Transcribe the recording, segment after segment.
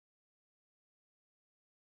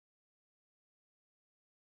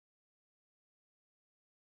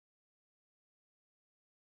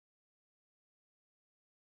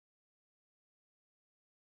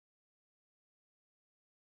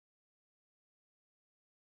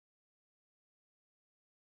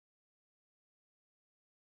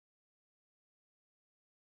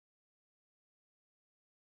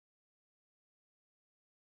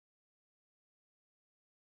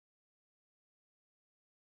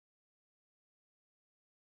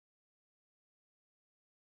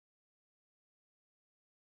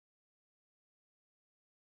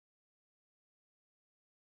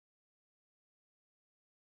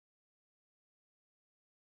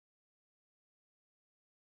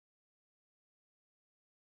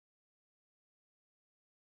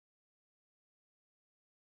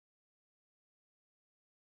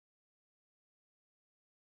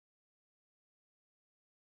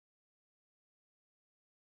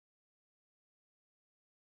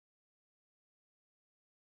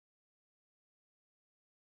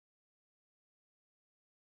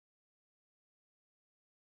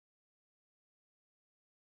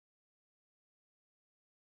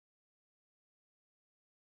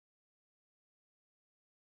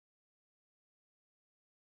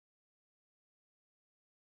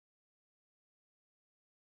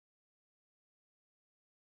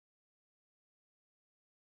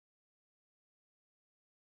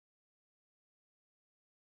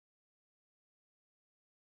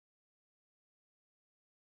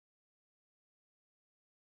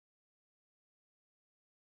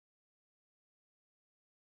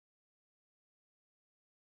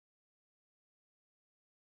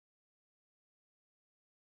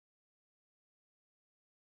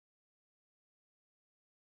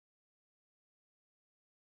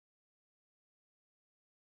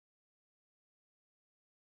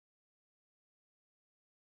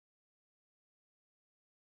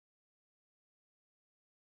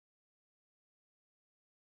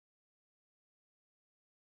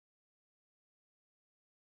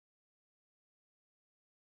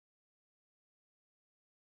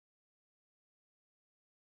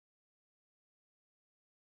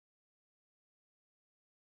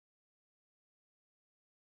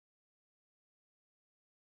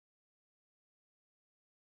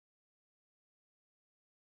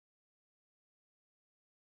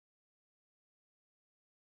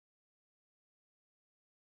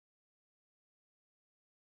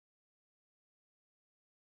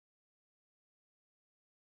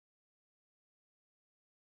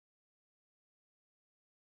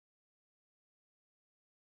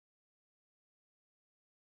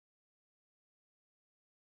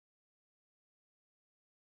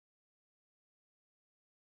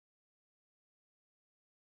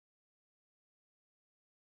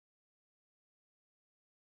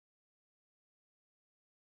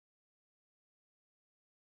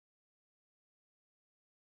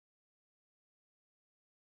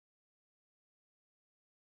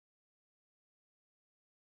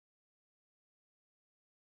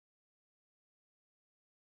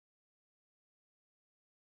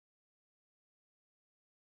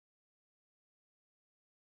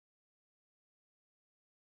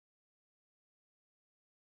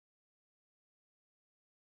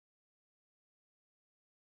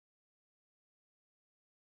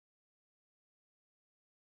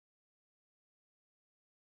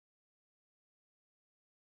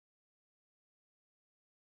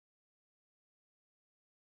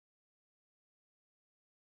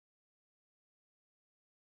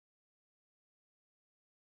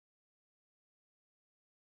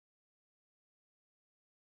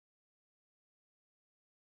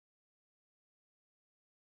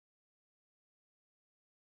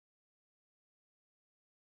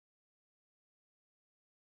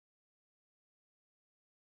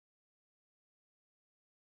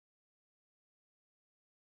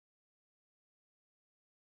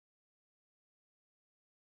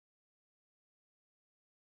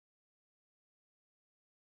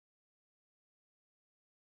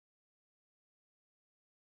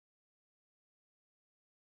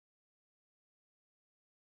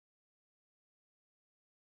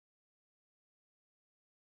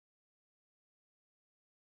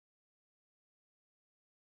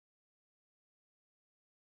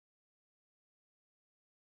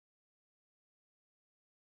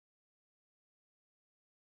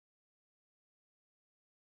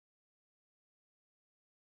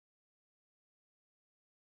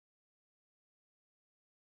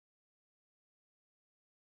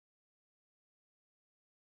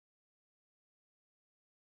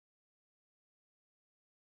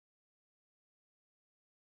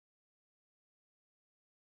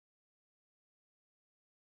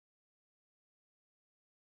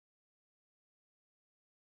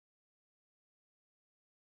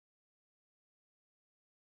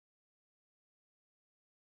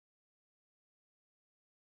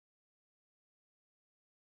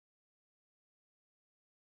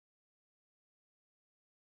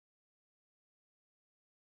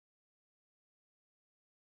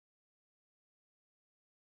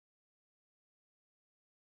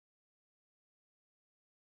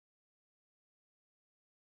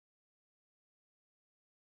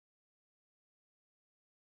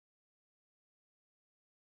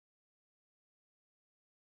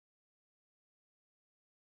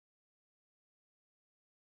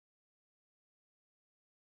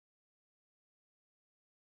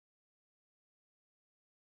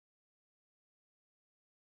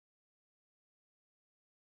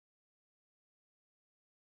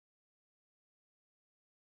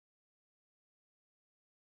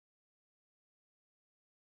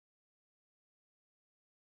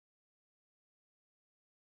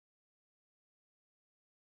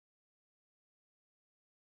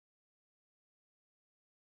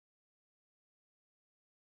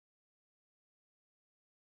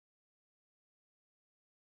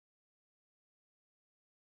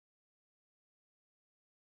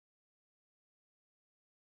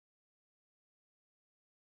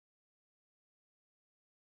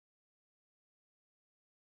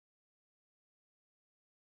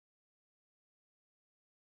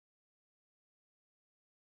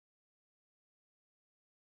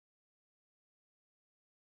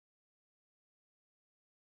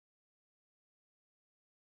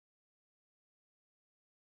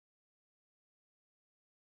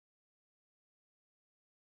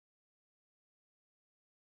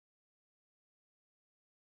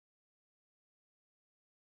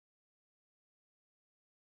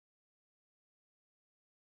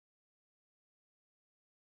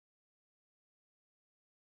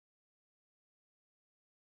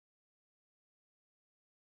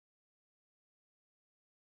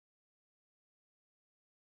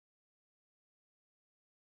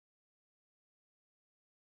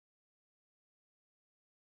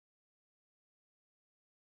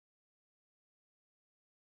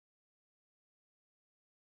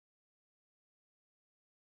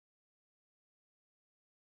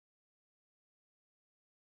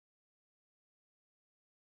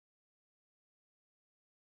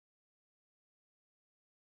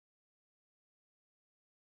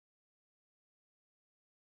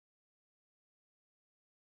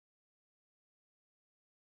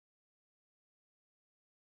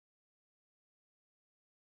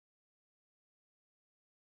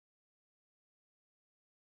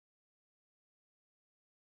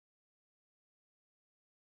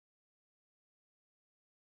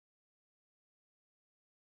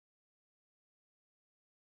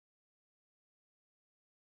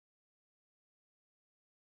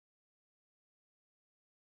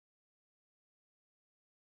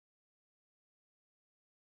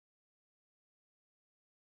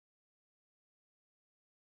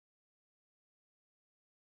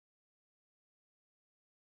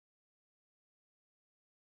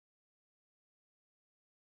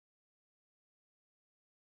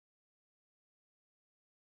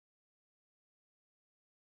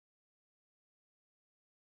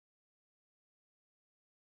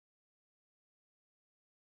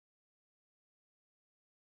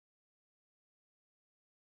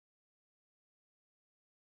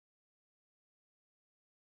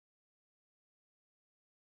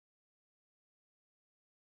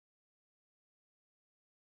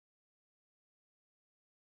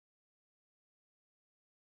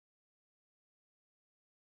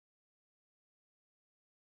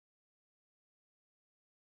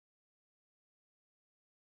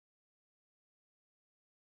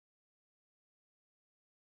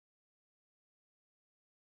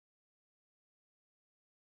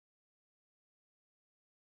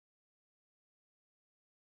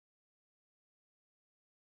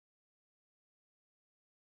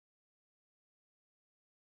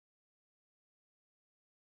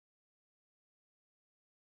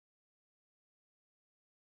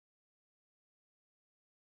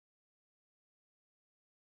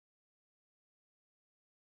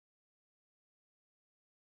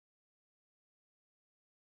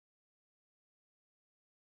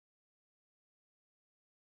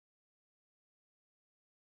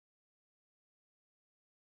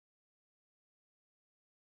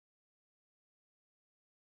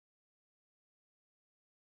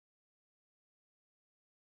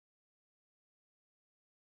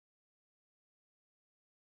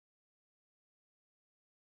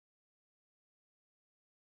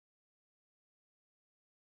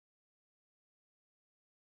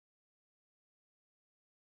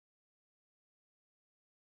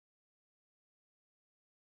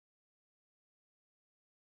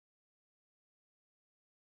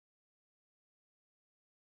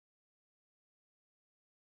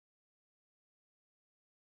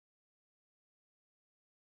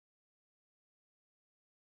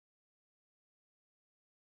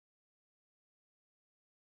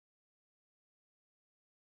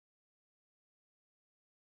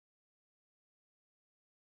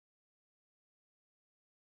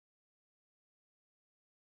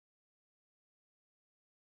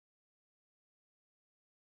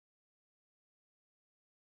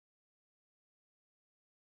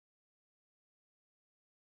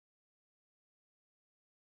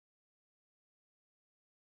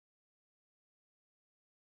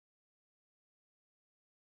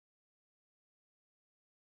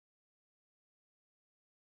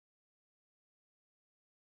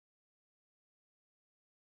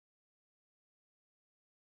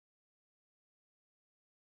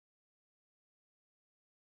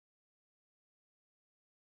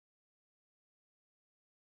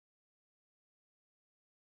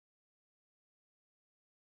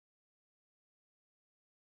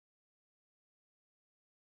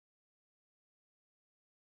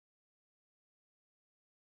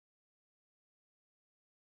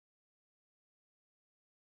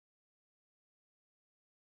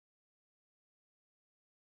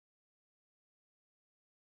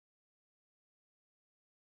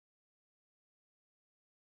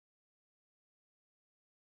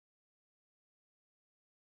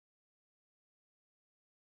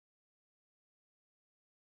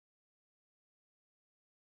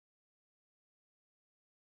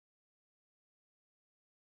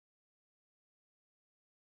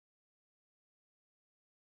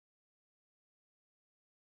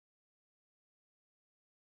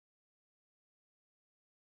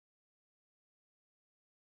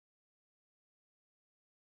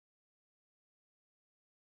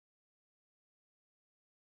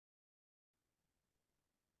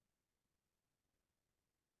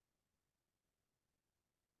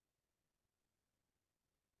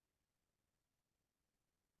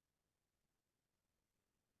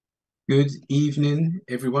Good evening,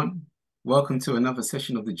 everyone. Welcome to another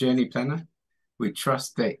session of the Journey Planner. We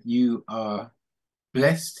trust that you are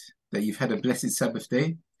blessed, that you've had a blessed Sabbath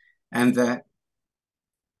day, and that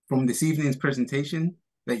from this evening's presentation,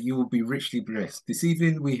 that you will be richly blessed. This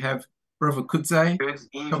evening, we have Brother Kudzai. Good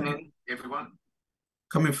evening, everyone.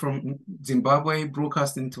 Coming from Zimbabwe,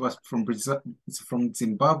 broadcasting to us from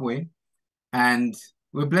Zimbabwe, and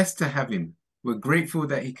we're blessed to have him. We're grateful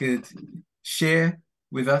that he could share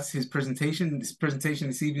with us his presentation. This presentation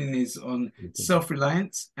this evening is on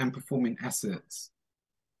self-reliance and performing assets.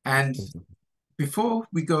 And before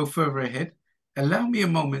we go further ahead, allow me a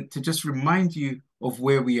moment to just remind you of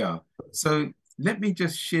where we are. So let me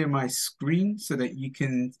just share my screen so that you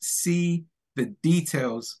can see the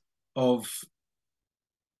details of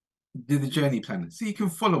the Journey Planner, so you can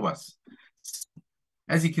follow us.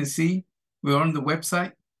 As you can see, we're on the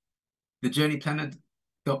website,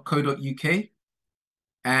 thejourneyplanner.co.uk,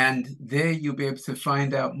 and there you'll be able to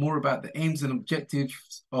find out more about the aims and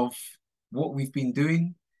objectives of what we've been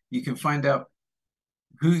doing. You can find out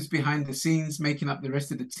who's behind the scenes making up the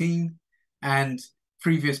rest of the team and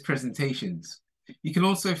previous presentations. You can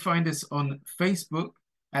also find us on Facebook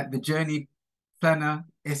at the Journey Planner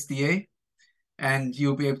SDA, and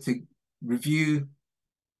you'll be able to review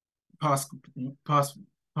past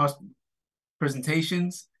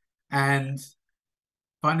presentations. And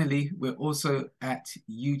finally, we're also at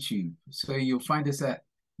YouTube. So you'll find us at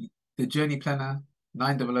the Journey Planner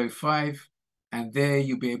 9005, and there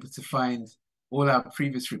you'll be able to find all our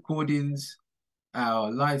previous recordings,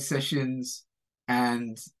 our live sessions,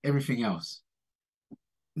 and everything else.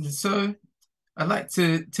 And so I'd like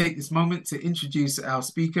to take this moment to introduce our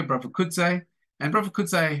speaker, Brother Kudzai. And Brother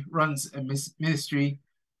Kudzai runs a ministry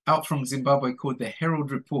out from Zimbabwe called the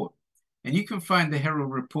Herald Report. And you can find the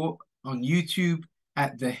Herald Report on YouTube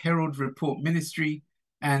at the Herald Report Ministry.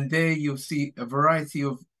 And there you'll see a variety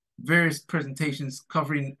of various presentations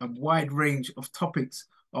covering a wide range of topics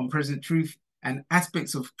on present truth and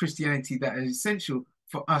aspects of Christianity that are essential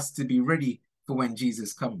for us to be ready for when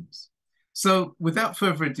Jesus comes. So without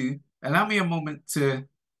further ado, allow me a moment to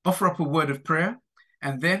offer up a word of prayer,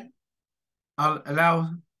 and then I'll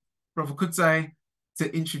allow Brother Kudzai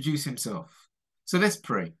to introduce himself. So let's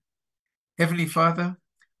pray. Heavenly Father,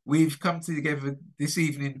 we've come together this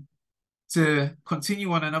evening to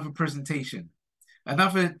continue on another presentation,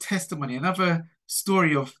 another testimony, another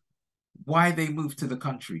story of why they moved to the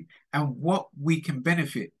country and what we can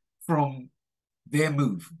benefit from their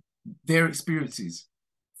move, their experiences,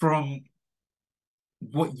 from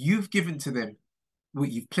what you've given to them,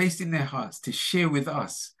 what you've placed in their hearts to share with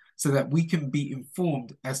us, so that we can be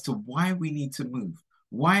informed as to why we need to move,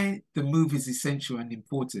 why the move is essential and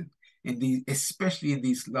important, especially in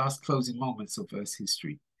these last closing moments of Earth's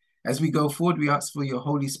history. As we go forward, we ask for your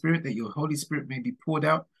Holy Spirit, that your Holy Spirit may be poured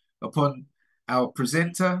out upon our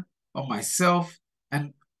presenter, on myself,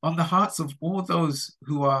 and on the hearts of all those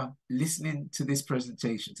who are listening to this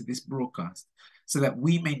presentation, to this broadcast, so that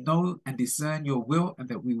we may know and discern your will, and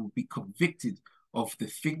that we will be convicted of the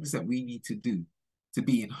things that we need to do to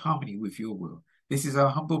be in harmony with your will. This is our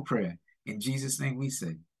humble prayer. In Jesus' name we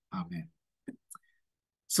say, Amen.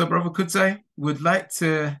 So, Brother Kudzai, would like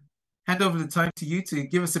to hand over the time to you to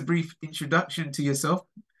give us a brief introduction to yourself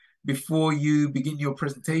before you begin your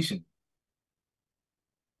presentation.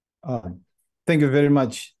 Thank you very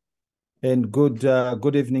much. And good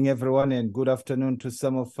evening, everyone, and good afternoon to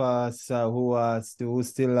some of us who are still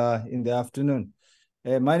in the afternoon.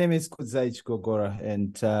 My name is Kudzai Chigogora,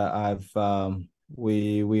 and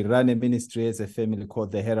we run a ministry as a family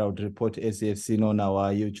called the Herald Report, as you have seen on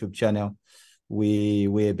our YouTube channel. We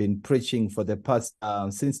have been preaching for the past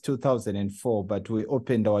since 2004, but we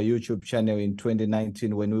opened our YouTube channel in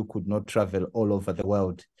 2019 when we could not travel all over the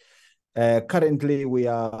world. Currently, we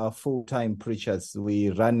are full-time preachers.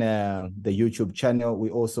 We run the YouTube channel. We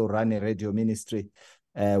also run a radio ministry,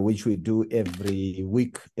 which we do every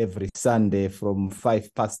week, every Sunday from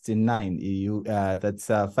 9:05. That's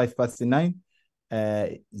 9:05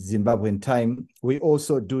 Zimbabwean time. We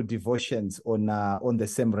also do devotions on the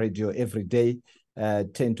same radio every day,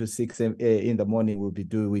 10 to 6 in the morning. We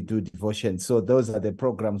do devotions. So those are the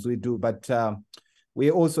programs we do. But we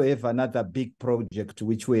also have another big project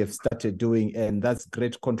which we have started doing, and that's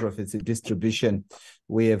Great Controversy Distribution.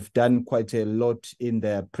 We have done quite a lot in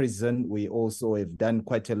the prison. We also have done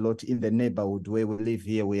quite a lot in the neighborhood where we live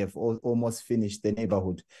here. We have almost finished the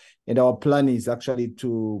neighborhood. And our plan is actually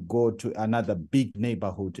to go to another big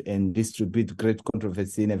neighborhood and distribute Great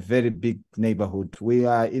Controversy in a very big neighborhood. We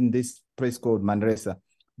are in this place called Manresa,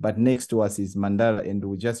 but next to us is Mandara, and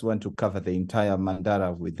we just want to cover the entire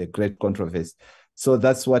Mandara with the Great Controversy. So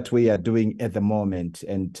that's what we are doing at the moment.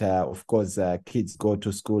 And of course, kids go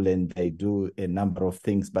to school and they do a number of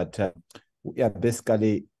things, but we are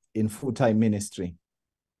basically in full-time ministry.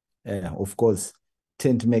 Of course,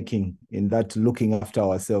 tent making, in that looking after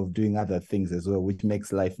ourselves, doing other things as well, which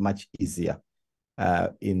makes life much easier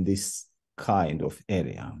in this kind of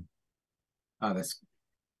area. Oh,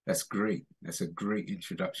 that's great. That's a great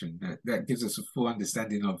introduction. That gives us a full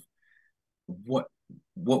understanding of what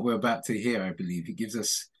we're about to hear. I believe it gives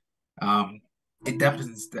us it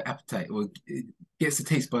dampens the appetite, or it gets the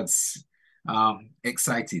taste buds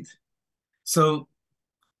excited. So,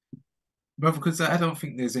 Brother Kudzai, I don't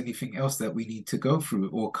think there's anything else that we need to go through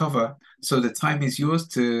or cover. So the time is yours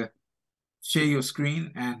to share your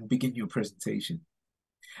screen and begin your presentation.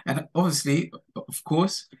 And obviously, of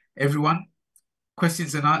course, everyone,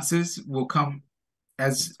 questions and answers will come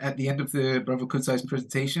as at the end of the Brother Kudzai's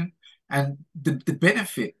presentation. And the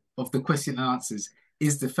benefit of the question and answers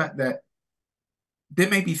is the fact that there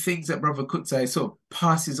may be things that Brother Kudzai sort of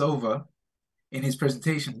passes over in his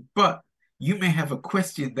presentation, but you may have a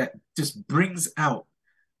question that just brings out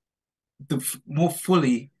more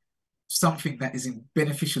fully something that is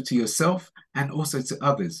beneficial to yourself and also to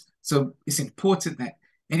others. So it's important that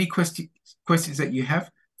any questions that you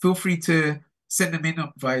have, feel free to send them in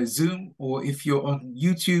via Zoom, or if you're on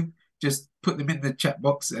YouTube, just put them in the chat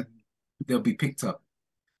box and they'll be picked up.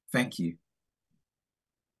 Thank you.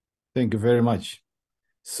 Thank you very much.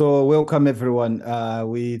 So welcome, everyone.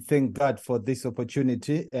 We thank God for this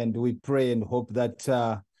opportunity, and we pray and hope that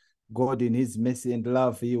God in his mercy and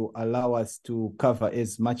love, he will allow us to cover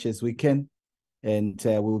as much as we can, and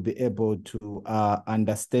we'll be able to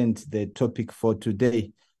understand the topic for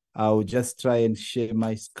today. I'll just try and share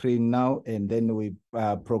my screen now, and then we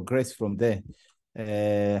progress from there.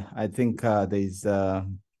 I think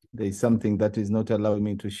there's something that is not allowing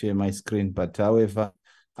me to share my screen, but however,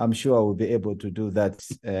 I'm sure I will be able to do that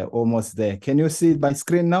almost there. Can you see my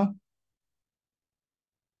screen now?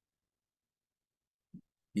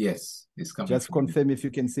 Yes, it's coming. Just confirm if you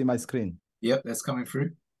can see my screen. Yep, that's coming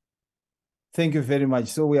through. Thank you very much.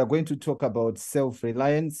 So we are going to talk about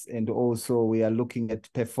self-reliance, and also we are looking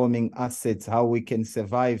at performing assets, how we can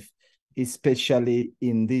survive, especially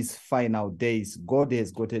in these final days. God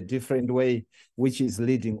has got a different way which is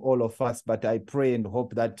leading all of us, but I pray and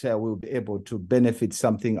hope that we'll be able to benefit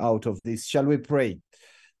something out of this. Shall we pray?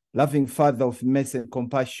 Loving Father of mercy and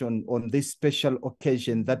compassion, on this special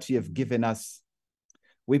occasion that you have given us,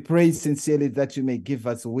 we pray sincerely that you may give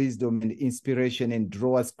us wisdom and inspiration and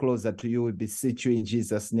draw us closer to you. We beseech you in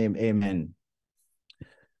Jesus' name. Amen.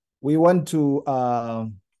 We want to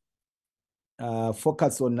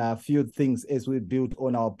focus on a few things as we build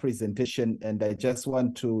on our presentation, and I just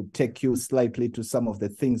want to take you slightly to some of the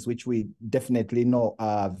things which we definitely know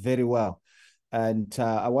very well. And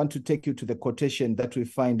I want to take you to the quotation that we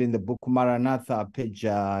find in the book Maranatha, page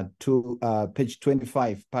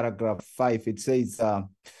 25, paragraph 5. It says, the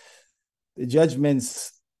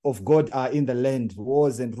judgments of God are in the land,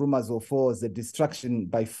 wars and rumors of wars, the destruction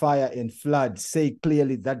by fire and flood say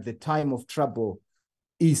clearly that the time of trouble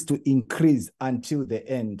is to increase until the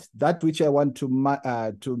end. That which I want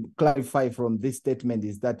to clarify from this statement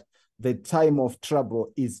is that the time of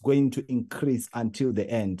trouble is going to increase until the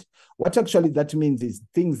end. What actually that means is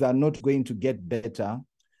things are not going to get better.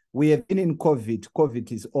 We have been in COVID.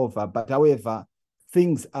 COVID is over, but however,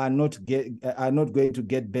 things are not going to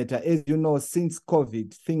get better. As you know, since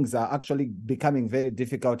COVID, things are actually becoming very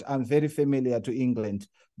difficult. I'm very familiar to England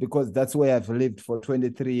because that's where I've lived for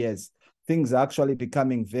 23 years. Things are actually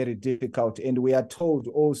becoming very difficult. And we are told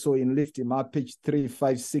also in Lift Him Up, page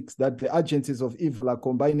 356, that the agencies of evil are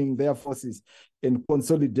combining their forces and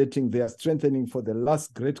consolidating their strengthening for the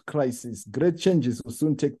last great crisis. Great changes will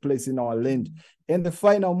soon take place in our land. And the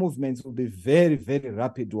final movements will be very, very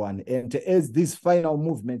rapid one. And as these final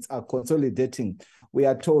movements are consolidating, we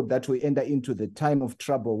are told that we enter into the time of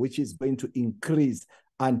trouble, which is going to increase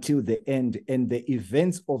until the end. And the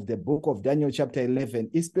events of the book of Daniel chapter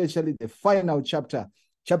 11, especially the final chapter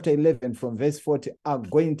 11 from verse 40, are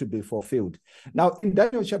going to be fulfilled. Now, in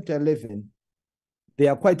Daniel chapter 11,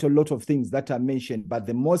 there are quite a lot of things that are mentioned, but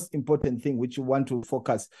the most important thing which we want to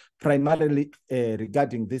focus primarily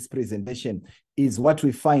regarding this presentation is what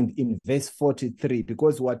we find in verse 43,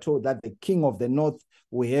 because we are told that the king of the north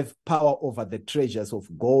will have power over the treasures of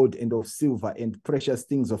gold and of silver and precious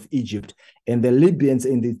things of Egypt, and the Libyans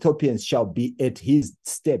and the Ethiopians shall be at his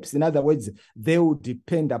steps. In other words, they will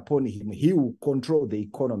depend upon him. He will control the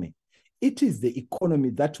economy. It is the economy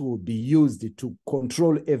that will be used to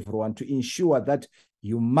control everyone, to ensure that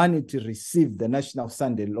humanity receive the National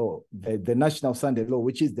Sunday Law, the National Sunday Law,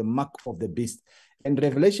 which is the mark of the beast. And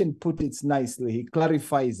Revelation put it nicely. He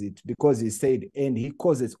clarifies it because he said, and he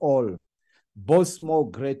causes all, both small,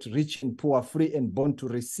 great, rich and poor, free and bond, to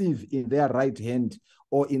receive in their right hand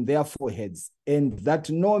or in their foreheads, and that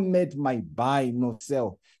no man might buy nor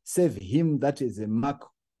sell, save him that is a mark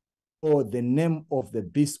or the name of the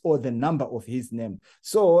beast or the number of his name.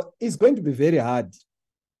 So it's going to be very hard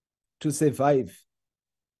to survive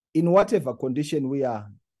in whatever condition we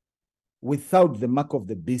are without the mark of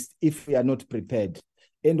the beast if we are not prepared.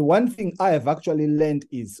 And one thing I have actually learned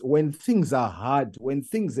is when things are hard, when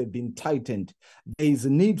things have been tightened, there is a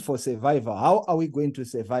need for survival. How are we going to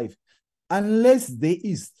survive? Unless there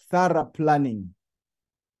is thorough planning,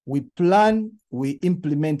 we plan, we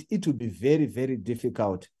implement, it will be very, very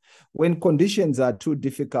difficult. When conditions are too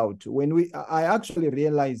difficult, I actually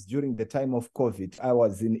realized during the time of COVID, I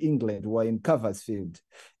was in England, we were in Coversfield,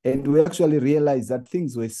 and we actually realized that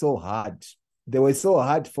things were so hard. They were so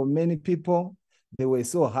hard for many people. They were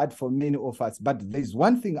so hard for many of us. But there's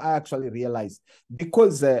one thing I actually realized,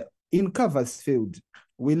 because in Coversfield,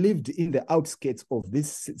 we lived in the outskirts of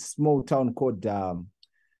this small town called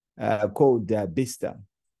Bicester.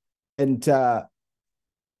 And there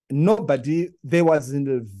was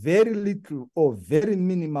very little or very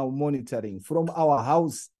minimal monitoring. From our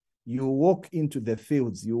house, you walk into the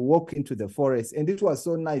fields, you walk into the forest. And it was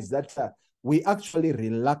so nice that we actually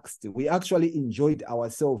relaxed. We actually enjoyed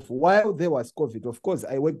ourselves while there was COVID. Of course,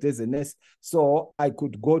 I worked as a nurse, so I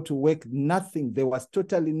could go to work. Nothing. There was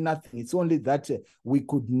totally nothing. It's only that we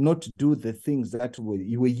could not do the things that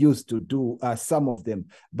we used to do, some of them.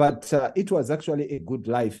 But it was actually a good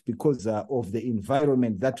life because of the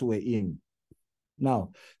environment that we're in.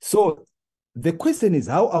 Now, so the question is,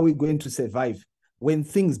 how are we going to survive when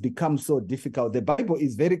things become so difficult? The Bible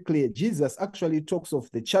is very clear. Jesus actually talks of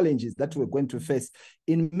the challenges that we're going to face.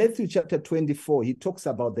 In Matthew chapter 24, he talks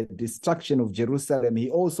about the destruction of Jerusalem.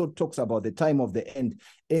 He also talks about the time of the end.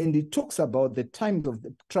 And he talks about the times of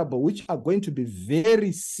the trouble, which are going to be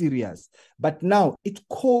very serious. But now it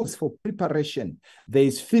calls for preparation. There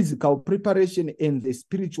is physical preparation and the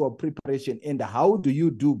spiritual preparation. And how do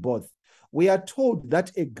you do both? We are told that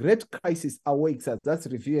a great crisis awaits us. That's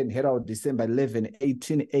Review and Herald, December 11,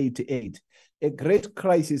 1888. A great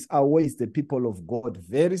crisis awaits the people of God.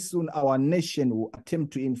 Very soon our nation will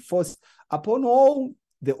attempt to enforce upon all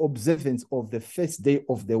the observance of the first day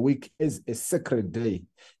of the week as a sacred day.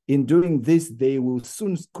 In doing this, they will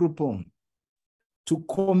soon scruple to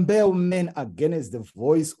compel men against the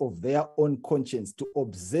voice of their own conscience to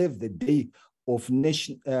observe the day of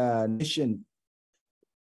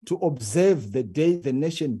to observe the day the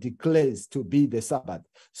nation declares to be the Sabbath.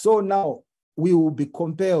 So now we will be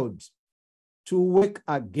compelled to work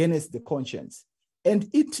against the conscience. And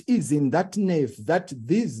it is in that nerve that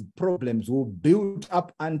these problems will build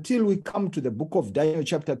up until we come to the book of Daniel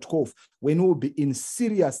chapter 12, when we will be in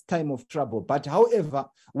serious time of trouble. But however,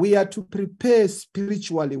 we are to prepare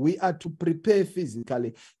spiritually, we are to prepare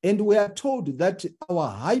physically, and we are told that our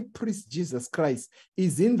high priest Jesus Christ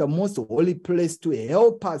is in the most holy place to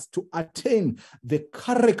help us to attain the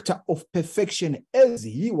character of perfection. As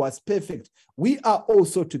he was perfect, we are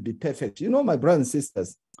also to be perfect. You know, my brothers and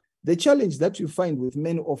sisters, the challenge that you find with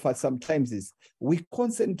many of us sometimes is we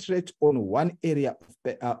concentrate on one area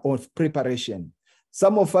of preparation.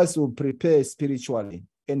 Some of us will prepare spiritually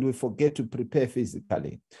and we forget to prepare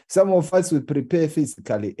physically. Some of us will prepare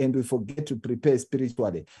physically and we forget to prepare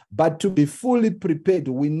spiritually. But to be fully prepared,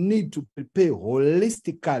 we need to prepare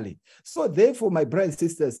holistically. So therefore, my brothers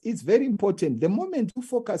and sisters, it's very important. The moment you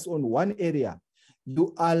focus on one area,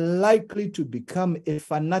 you are likely to become a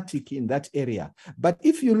fanatic in that area. But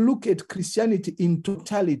if you look at Christianity in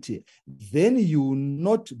totality, then you will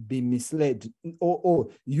not be misled or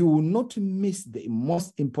you will not miss the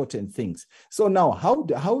most important things. So now,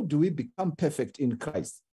 how do we become perfect in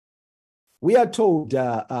Christ? We are told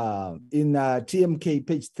in TMK,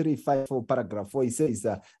 page 354, paragraph 4, it says,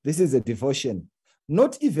 this is a devotion.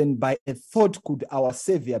 Not even by a thought could our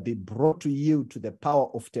Savior be brought to yield to the power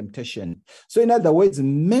of temptation. So in other words,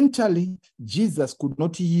 mentally, Jesus could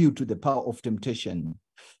not yield to the power of temptation.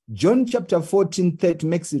 John chapter 14:30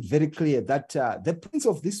 makes it very clear that the prince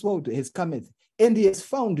of this world has cometh, and he has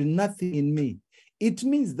found nothing in me. It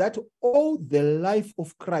means that all the life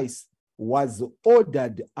of Christ was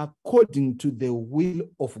ordered according to the will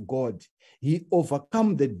of God. He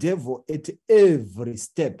overcame the devil at every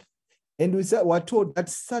step. And we were told that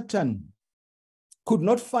Satan could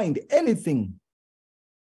not find anything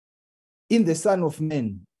in the Son of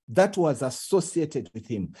Man that was associated with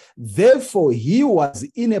him. Therefore, he was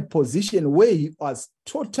in a position where he was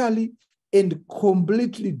totally and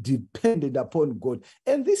completely dependent upon God.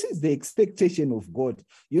 And this is the expectation of God.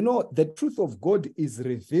 You know, the truth of God is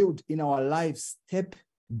revealed in our lives step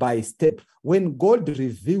by step. When God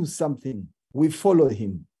reveals something, we follow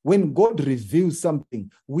him. When God reveals something,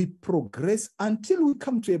 we progress until we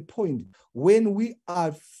come to a point when we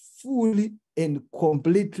are fully and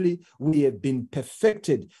completely, we have been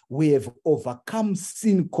perfected. We have overcome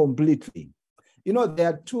sin completely. You know, there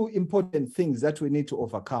are two important things that we need to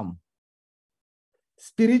overcome.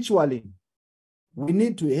 Spiritually, we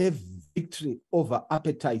need to have victory over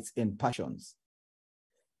appetites and passions.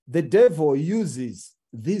 The devil uses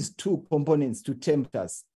these two components to tempt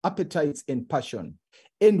us, appetites and passion.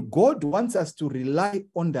 And God wants us to rely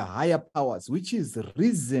on the higher powers, which is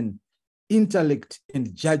reason, intellect,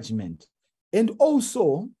 and judgment. And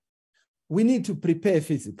also, we need to prepare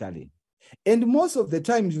physically. And most of the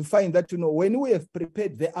times you find that, you know, when we have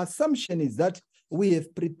prepared, the assumption is that we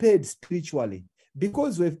have prepared spiritually.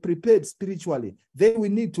 Because we have prepared spiritually, then we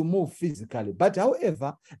need to move physically. But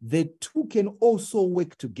however, the two can also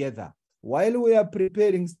work together. While we are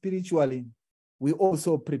preparing spiritually, we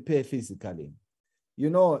also prepare physically. You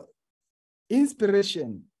know,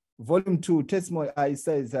 Inspiration, Volume 2, Testimony,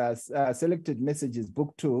 says, Selected Messages,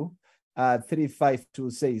 Book 2, 352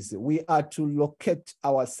 says, we are to locate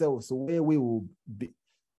ourselves where we will be.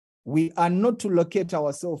 We are not to locate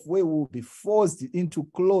ourselves where we will be forced into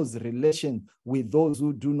close relation with those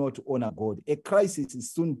who do not honor God. A crisis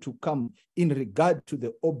is soon to come in regard to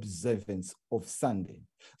the observance of Sunday.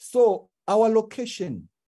 So our location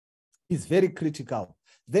is very critical.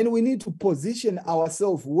 Then we need to position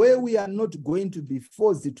ourselves where we are not going to be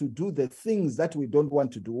forced to do the things that we don't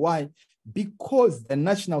want to do. Why? Because the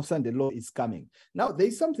National Sunday Law is coming. Now, there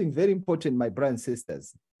is something very important, my brothers and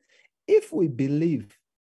sisters. If we believe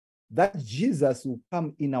that Jesus will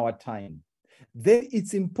come in our time, then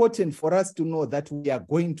it's important for us to know that we are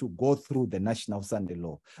going to go through the National Sunday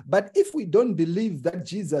Law. But if we don't believe that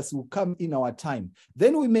Jesus will come in our time,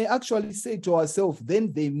 then we may actually say to ourselves,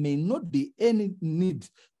 then there may not be any need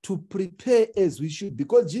to prepare as we should,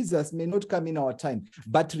 because Jesus may not come in our time.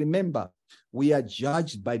 But remember, we are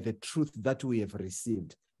judged by the truth that we have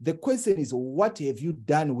received. The question is, what have you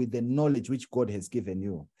done with the knowledge which God has given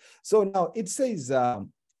you? So now it says,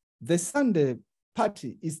 the Sunday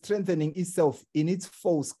party is strengthening itself in its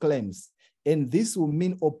false claims, and this will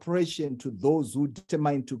mean oppression to those who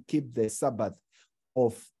determine to keep the Sabbath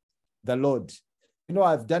of the Lord. You know,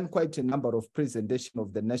 I've done quite a number of presentations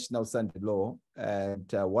of the National Sunday Law,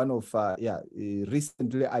 and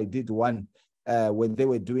recently I did one when they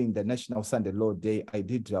were doing the National Sunday Law Day. I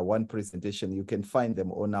did one presentation. You can find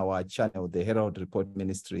them on our channel, the Herald Report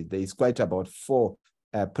Ministry. There is quite about 4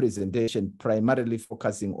 presentation, primarily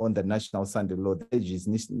focusing on the National Sunday Law, the stages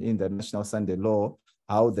in the National Sunday Law,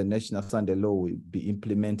 how the National Sunday Law will be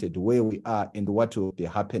implemented, where we are, and what will be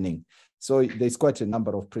happening. So there's quite a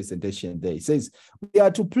number of presentations there. It says, we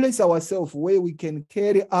are to place ourselves where we can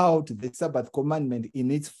carry out the Sabbath commandment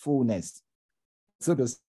in its fullness. So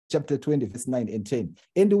that's chapter 20, verse 9 and 10.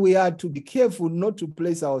 And we are to be careful not to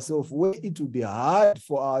place ourselves where it will be hard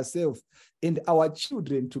for ourselves and our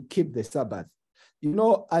children to keep the Sabbath. You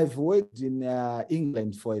know, I've worked in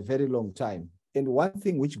England for a very long time. And one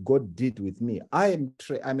thing which God did with me, I'm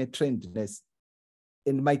a trained nurse.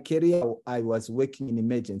 In my career, I was working in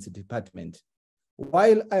emergency department.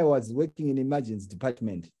 While I was working in emergency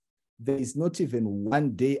department, there is not even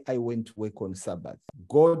one day I went to work on Sabbath.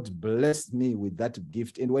 God blessed me with that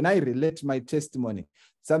gift. And when I relate my testimony,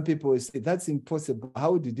 some people will say, that's impossible.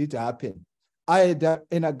 How did it happen? I had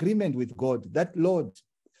an agreement with God that, Lord,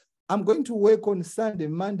 I'm going to work on Sunday,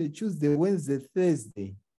 Monday, Tuesday, Wednesday,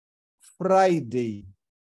 Thursday, Friday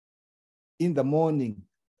in the morning.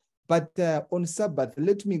 But on Sabbath,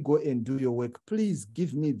 let me go and do your work. Please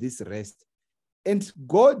give me this rest. And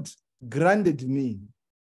God granted me.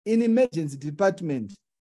 In emergency department,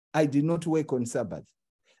 I did not work on Sabbath.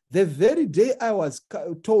 The very day I was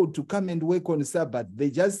told to come and work on Sabbath, they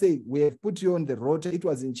just say, we have put you on the road. It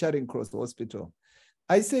was in Charing Cross Hospital.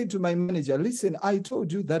 I said to my manager, listen, I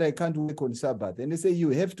told you that I can't work on Sabbath. And they say, you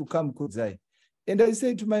have to come, Kudzai. And I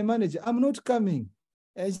said to my manager, I'm not coming.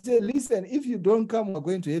 And she said, listen, if you don't come, we're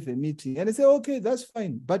going to have a meeting. And I said, okay, that's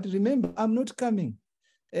fine. But remember, I'm not coming.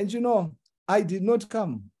 And you know, I did not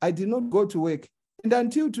come. I did not go to work. And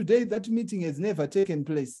until today, that meeting has never taken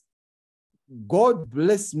place. God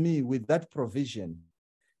bless me with that provision.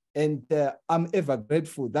 And I'm ever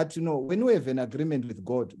grateful that, you know, when we have an agreement with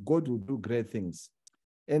God, God will do great things.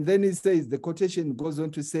 And then it says, the quotation goes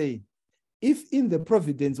on to say, if in the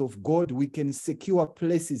providence of God, we can secure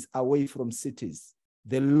places away from cities,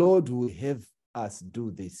 the Lord will have us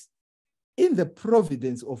do this. in the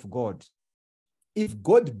providence of God, if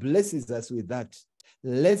God blesses us with that,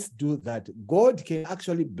 let's do that. God can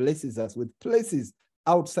actually bless us with places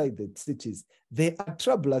outside the cities. There are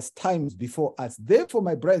troublous times before us. Therefore,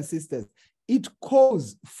 my brothers and sisters, it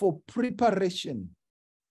calls for preparation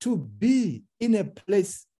to be in a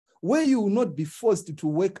place where you will not be forced to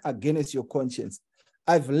work against your conscience.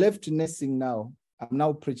 I've left nursing now. I'm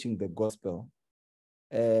now preaching the gospel.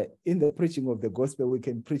 In the preaching of the gospel, we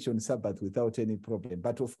can preach on Sabbath without any problem.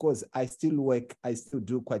 But of course, I still work. I still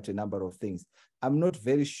do quite a number of things. I'm not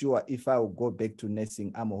very sure if I will go back to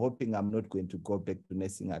nursing. I'm hoping I'm not going to go back to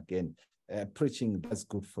nursing again. Preaching, that's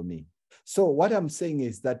good for me. So what I'm saying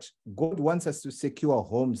is that God wants us to secure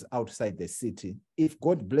homes outside the city. If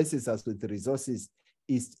God blesses us with the resources,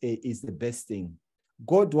 is the best thing.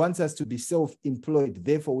 God wants us to be self-employed.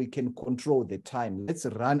 Therefore, we can control the time. Let's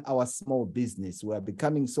run our small business. We are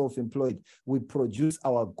becoming self-employed. We produce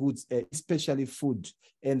our goods, especially food,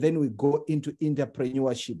 and then we go into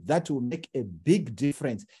entrepreneurship. That will make a big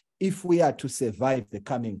difference if we are to survive the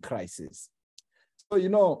coming crisis. So, you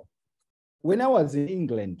know, when I was in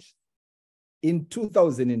England, in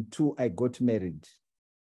 2002, I got married.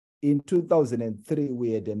 In 2003,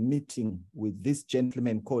 we had a meeting with this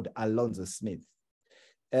gentleman called Alonzo Smith.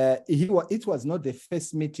 It was not the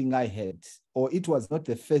first meeting I had, or it was not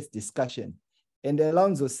the first discussion. And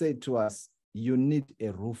Alonzo said to us, you need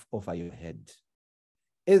a roof over your head.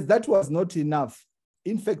 As that was not enough,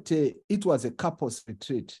 in fact, it was a couples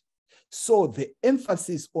retreat. So the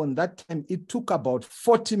emphasis on that time, it took about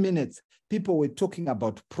 40 minutes. People were talking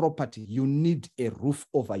about property. You need a roof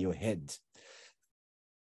over your head.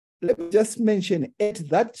 Let me just mention, at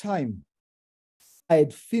that time, I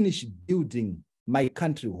had finished building my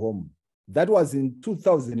country home. That was in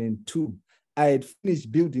 2002. I had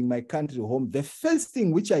finished building my country home. The first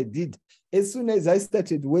thing which I did as soon as I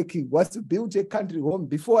started working was to build a country home.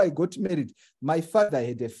 Before I got married, my father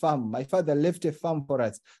had a farm. My father left a farm for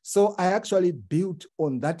us. So I actually built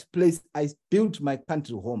on that place. I built my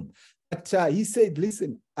country home. But he said,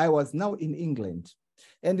 listen, I was now in England.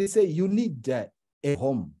 And he said, you need a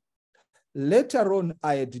home. Later on,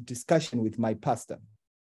 I had a discussion with my pastor.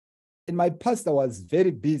 And my pastor was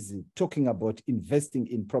very busy talking about investing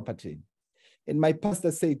in property. And my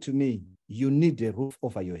pastor said to me, you need a roof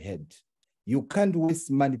over your head. You can't waste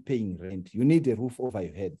money paying rent. You need a roof over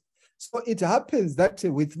your head. So it happens that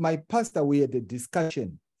with my pastor, we had a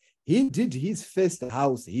discussion. He did his first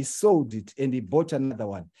house. He sold it and he bought another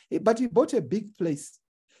one. But he bought a big place.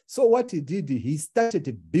 So what he did, he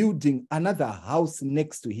started building another house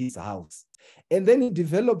next to his house. And then he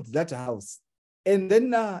developed that house. And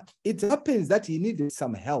then it happens that he needed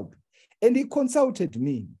some help. And he consulted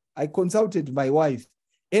me. I consulted my wife.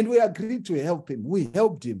 And we agreed to help him. We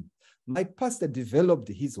helped him. My pastor developed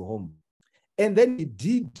his home. And then he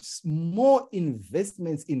did more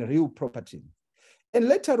investments in real property. And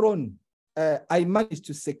later on, I managed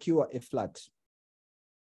to secure a flat.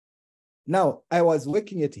 Now, I was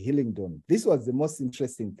working at Hillingdon. This was the most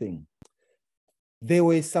interesting thing. There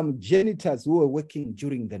were some janitors who were working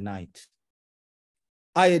during the night.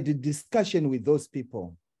 I had a discussion with those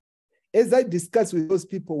people. As I discussed with those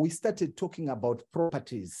people, we started talking about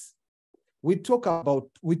properties. We talked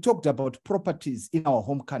about properties in our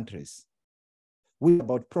home countries.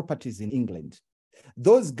 About properties in England.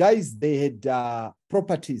 Those guys, they had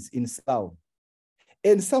properties in Slough.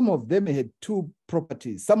 And some of them had 2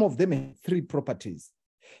 properties. Some of them had 3 properties.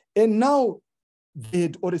 And now,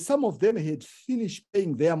 some of them had finished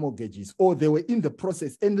paying their mortgages, or they were in the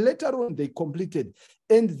process. And later on, they completed.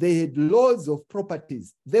 And they had loads of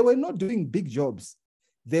properties. They were not doing big jobs.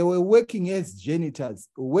 They were working as janitors,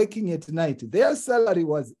 working at night. Their salary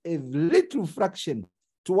was a little fraction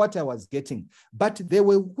to what I was getting. But they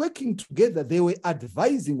were working together. They were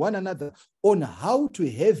advising one another on how to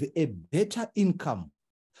have a better income.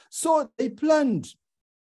 So they planned.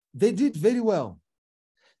 They did very well.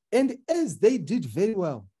 And as they did very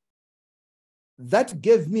well, that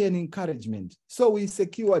gave me an encouragement. So we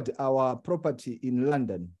secured our property in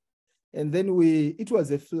London. And then it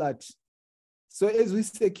was a flat. So as we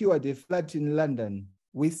secured a flat in London,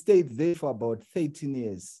 we stayed there for about 13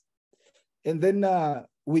 years. And then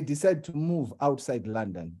we decided to move outside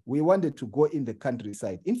London. We wanted to go in the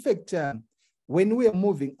countryside. In fact, when we were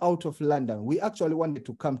moving out of London, we actually wanted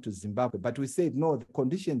to come to Zimbabwe, but we said, no, the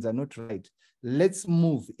conditions are not right. Let's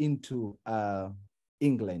move into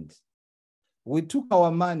England. We took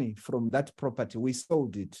our money from that property. We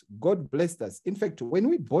sold it. God blessed us. In fact, when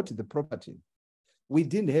we bought the property, we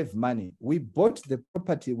didn't have money. We bought the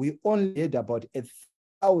property. We only had about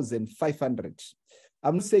 1,500.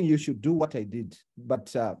 I'm not saying you should do what I did,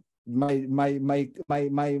 but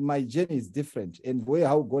my journey is different, and where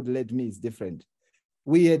how God led me is different.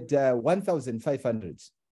 We had 1,500.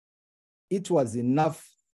 It was enough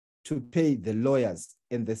to pay the lawyers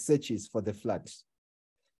and the searches for the flat.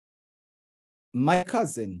 My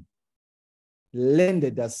cousin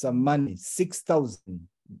lended us some money, 6,000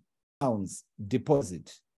 pounds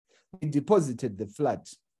deposit. We deposited the flat.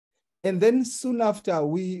 And then soon after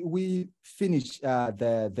we finished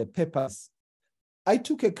the papers, I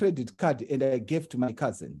took a credit card and I gave to my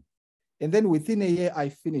cousin. And then within a year, I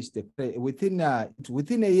finished within a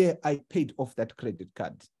year, I paid off that credit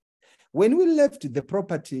card. When we left the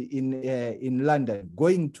property in London,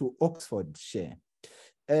 going to Oxfordshire,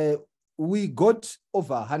 we got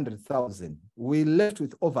over 100,000. We left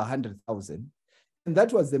with over 100,000. And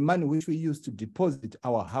that was the money which we used to deposit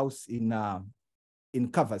our house in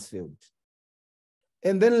Coversfield.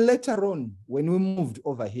 And then later on, when we moved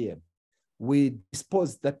over here, we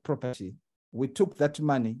disposed that property. We took that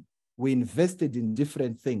money, we invested in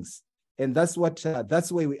different things. And that's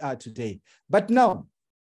where we are today. But now,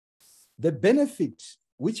 the benefit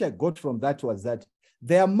which I got from that was that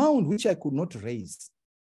the amount which I could not raise,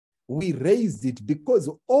 we raised it because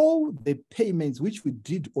all the payments which we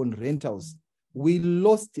did on rentals, we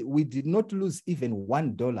lost it. We did not lose even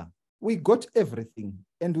 $1. We got everything,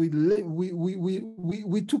 and we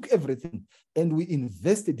took everything and we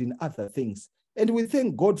invested in other things. And we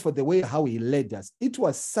thank God for the way how he led us. It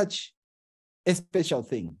was such a special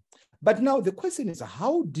thing. But now the question is,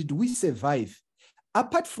 how did we survive?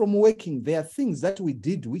 Apart from working, there are things that we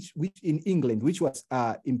did which in England, which was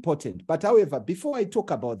important. But however, before I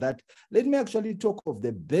talk about that, let me actually talk of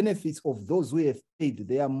the benefits of those who have paid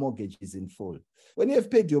their mortgages in full. When you have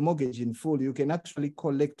paid your mortgage in full, you can actually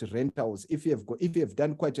collect rentals if you have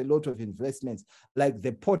done quite a lot of investments, like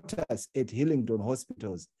the porters at Hillingdon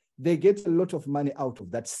hospitals. They get a lot of money out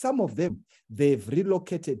of that. Some of them, they've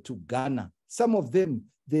relocated to Ghana. Some of them,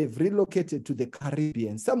 they've relocated to the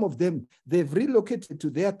Caribbean. Some of them, they've relocated to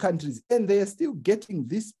their countries, and they are still getting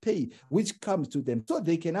this pay which comes to them so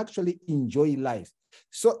they can actually enjoy life.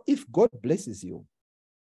 So if God blesses you,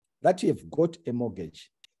 that you have got a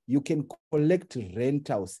mortgage, you can collect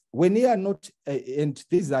rentals. When you are not, and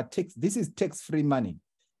these are this is tax-free money.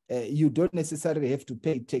 You don't necessarily have to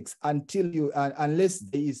pay tax until unless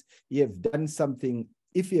you have done something.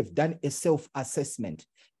 If you have done a self-assessment.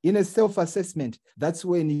 In a self-assessment, that's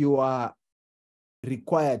when you are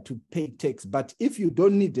required to pay tax. But if you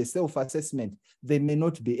don't need a self-assessment, there may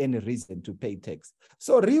not be any reason to pay tax.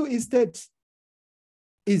 So real estate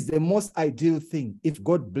is the most ideal thing if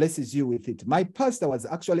God blesses you with it. My pastor was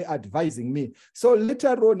actually advising me. So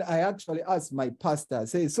later on, I actually asked my pastor,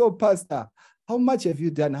 say, so pastor, how much have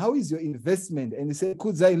you done? How is your investment? And he said,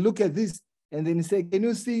 Kudzai, look at this. And then he said, can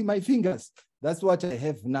you see my fingers? That's what I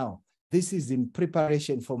have now. This is in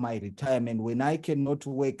preparation for my retirement. When I cannot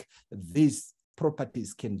work, these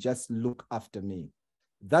properties can just look after me.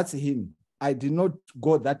 That's him. I did not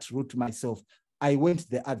go that route myself. I went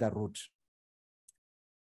the other route.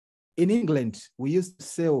 In England, we used to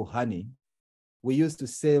sell honey. We used to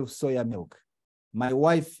sell soya milk. My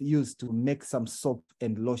wife used to make some soap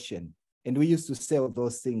and lotion, and we used to sell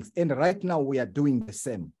those things. And right now we are doing the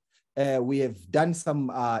same. We have done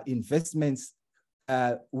some investments.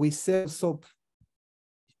 We sell soap.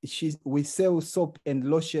 We sell soap and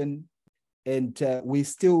lotion, and we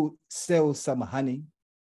still sell some honey.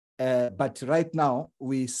 But right now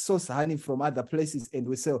we source honey from other places and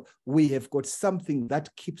we sell. We have got something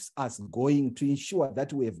that keeps us going to ensure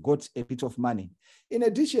that we have got a bit of money. In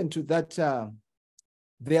addition to that,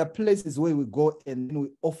 there are places where we go and we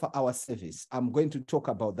offer our service. I'm going to talk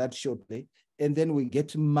about that shortly. And then we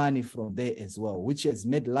get money from there as well, which has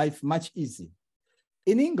made life much easier.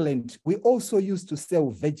 In England, we also used to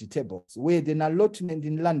sell vegetables. We had an allotment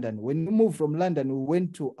in London. When we moved from London, we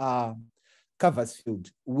went to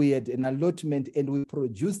Coversfield. We had an allotment and we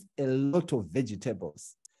produced a lot of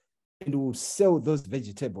vegetables. And we sell those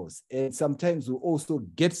vegetables. And sometimes we also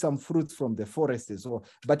get some fruits from the forest as well.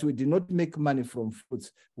 But we did not make money from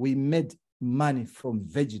fruits. We made money from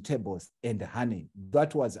vegetables and honey.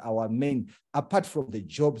 That was our main, apart from the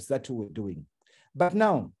jobs that we were doing. But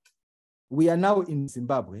now, we are now in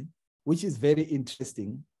Zimbabwe, which is very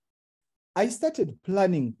interesting. I started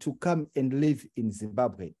planning to come and live in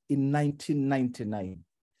Zimbabwe in 1999.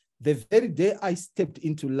 The very day I stepped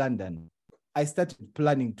into London, I started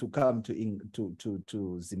planning to come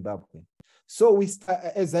to Zimbabwe. So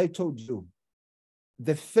as I told you,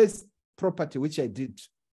 the first property which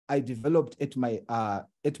I developed at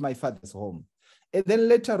my father's home. And then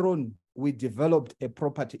later on, we developed a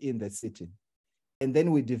property in the city. And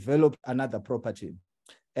then we developed another property.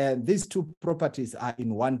 And these two properties are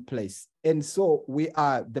in one place. And so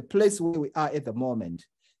the place where we are at the moment,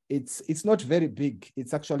 it's not very big.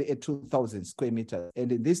 It's actually a 2,000 square meters.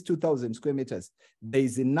 And in these 2,000 square meters, there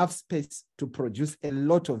is enough space to produce a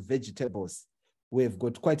lot of vegetables. We've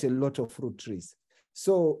got quite a lot of fruit trees.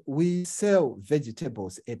 So we sell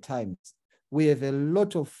vegetables at times. We have a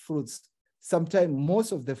lot of fruits. Sometimes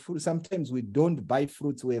most of the fruit, sometimes we don't buy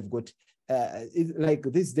fruits. We have got, like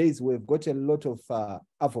these days, we've got a lot of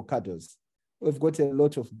avocados. We've got a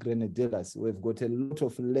lot of grenadillas. We've got a lot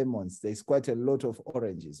of lemons. There's quite a lot of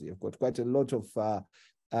oranges. We've got quite a lot of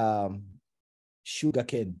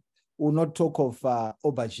sugarcane. We'll not talk of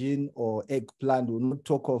aubergine or eggplant. We'll not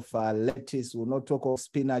talk of lettuce. We'll not talk of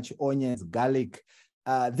spinach, onions, garlic.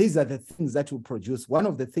 These are the things that we produce. One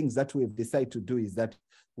of the things that we've decided to do is that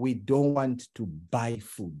we don't want to buy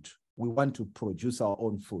food. We want to produce our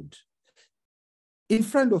own food. In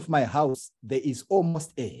front of my house, there is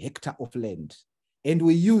almost a hectare of land. And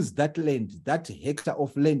we use that land, that hectare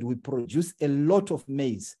of land, we produce a lot of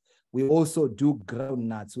maize. We also do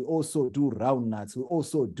groundnuts. We also do round nuts. We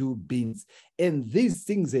also do beans. And these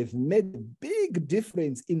things have made a big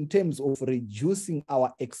difference in terms of reducing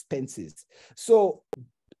our expenses. So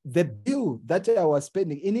the bill that I was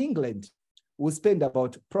spending in England, we spend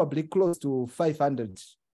about probably close to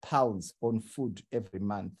 £500 on food every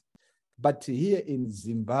month. But here in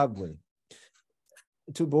Zimbabwe,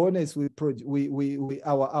 to be honest,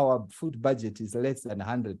 our food budget is less than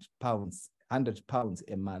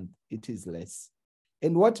 £100 a month. It is less.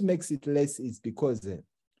 And what makes it less is because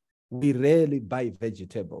we rarely buy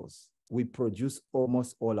vegetables. We produce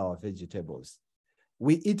almost all our vegetables.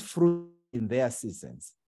 We eat fruit in their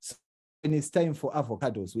seasons. So when it's time for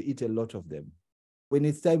avocados, we eat a lot of them. When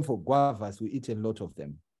it's time for guavas, we eat a lot of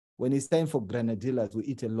them. When it's time for granadillas, we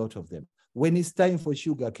eat a lot of them. When it's time for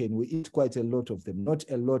sugarcane, we eat quite a lot of them. Not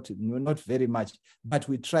a lot, not very much, but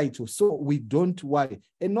we try to. So we don't worry.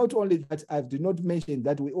 And not only that, I did not mention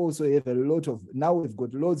that we also have a lot of, now we've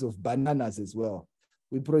got loads of bananas as well.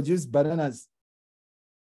 We produce bananas.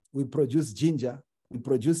 We produce ginger. We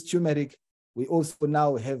produce turmeric. We also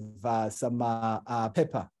now have some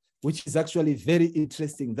pepper, which is actually very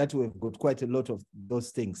interesting that we've got quite a lot of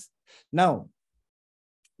those things. Now,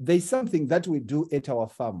 there's something that we do at our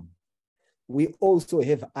farm. We also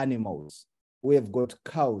have animals. We have got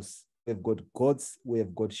cows, we've got goats, we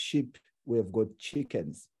have got sheep, we have got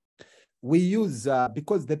chickens. We use,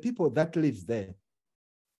 because the people that live there,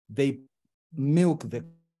 they milk the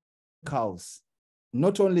cows.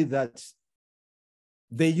 Not only that,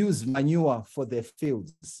 they use manure for their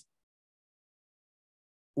fields.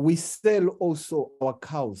 We sell also our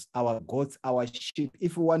cows, our goats, our sheep.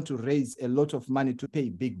 If we want to raise a lot of money to pay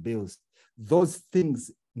big bills, those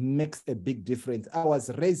things makes a big difference. I was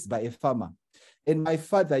raised by a farmer, and my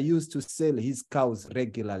father used to sell his cows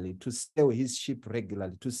regularly, to sell his sheep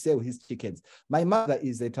regularly, to sell his chickens. My mother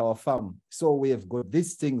is at our farm, so we have got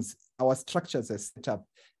these things, our structures are set up,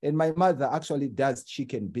 and my mother actually does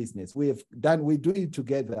chicken business. We do it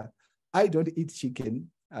together. I don't eat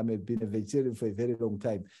chicken. I've been a vegetarian for a very long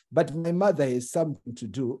time, but my mother has something to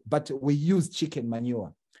do, but we use chicken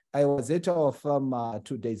manure. I was at our farm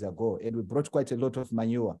 2 days ago, and we brought quite a lot of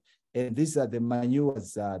manure. And these are the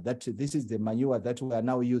manures this is the manure that we are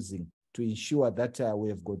now using to ensure that we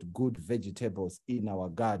have got good vegetables in our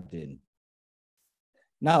garden.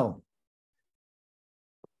 Now,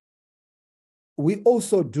 we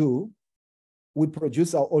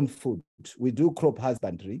produce our own food. We do crop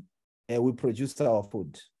husbandry, and we produce our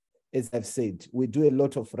food. As I've said, we do a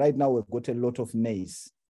lot of, right now we've got a lot of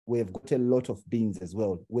maize. We have got a lot of beans as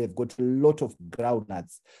well. We have got a lot of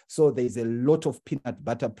groundnuts. So there's a lot of peanut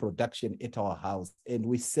butter production at our house, and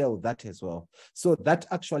we sell that as well. So that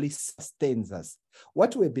actually sustains us.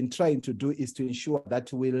 What we've been trying to do is to ensure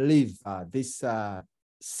that we leave this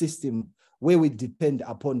system where we depend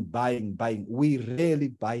upon buying. We rarely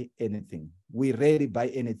buy anything. We rarely buy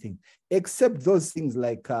anything, except those things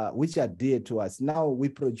like which are dear to us. Now we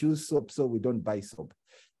produce soap, so we don't buy soap.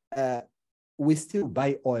 We still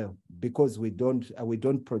buy oil because we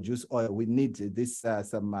don't produce oil. We need this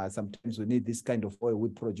sometimes we need this kind of oil. We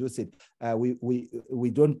produce it. We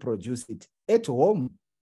don't produce it at home.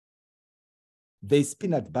 There's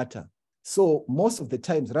peanut butter. So most of the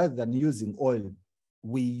times, rather than using oil,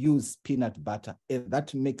 we use peanut butter, and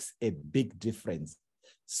that makes a big difference.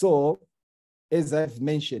 So, as I've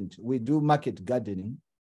mentioned, we do market gardening.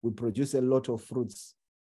 We produce a lot of fruits,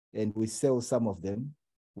 and we sell some of them.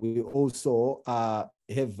 We also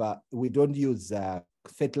we don't use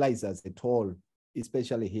fertilizers at all,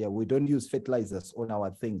 especially here. We don't use fertilizers on our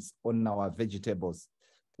things, on our vegetables.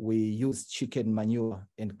 we use chicken manure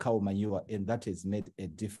and cow manure, and that has made a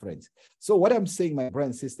difference. So what I'm saying, my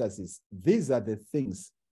brothers and sisters, is these are the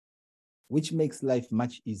things which makes life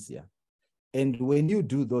much easier. And when you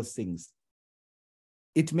do those things,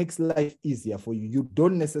 it makes life easier for you. You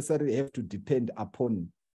don't necessarily have to depend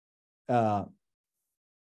upon a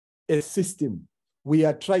system. We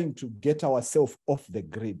are trying to get ourselves off the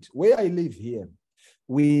grid. Where I live here,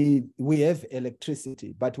 we have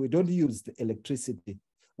electricity, but we don't use the electricity.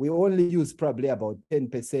 We only use probably about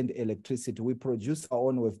 10% electricity. We produce our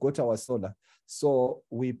own, we've got our solar. So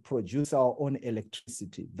we produce our own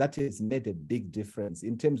electricity. That has made a big difference.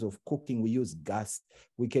 In terms of cooking, we use gas.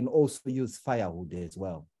 We can also use firewood as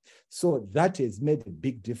well. So that has made a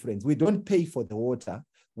big difference. We don't pay for the water.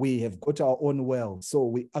 We have got our own well. So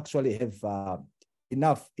we actually have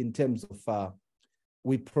enough in terms of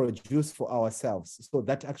we produce for ourselves. So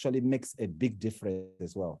that actually makes a big difference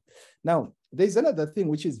as well. Now, there's another thing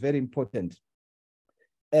which is very important.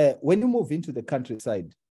 When you move into the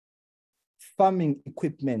countryside, farming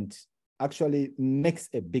equipment actually makes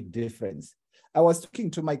a big difference. I was talking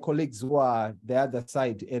to my colleagues who are the other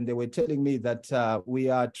side, and they were telling me that we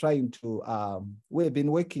are trying to, we've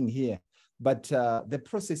been working here, but the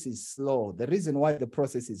process is slow. The reason why the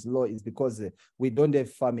process is slow is because we don't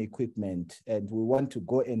have farm equipment, and we want to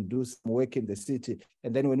go and do some work in the city.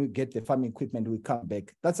 And then when we get the farm equipment, we come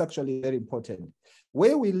back. That's actually very important.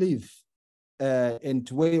 Where we live and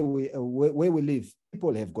where we live,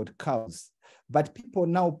 people have got cows, but people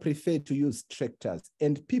now prefer to use tractors,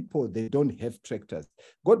 and people, they don't have tractors.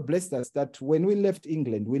 God blessed us that when we left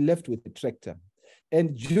England, we left with a tractor.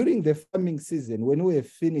 And during the farming season, when we have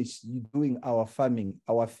finished doing our farming,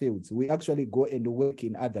 our fields, we actually go and work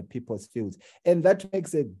in other people's fields. And that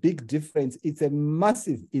makes a big difference. It's a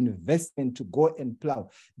massive investment to go and plow.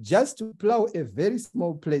 Just to plow a very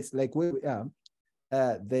small place like where we are,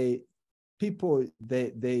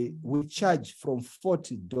 we charge from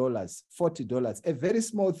 $40. A very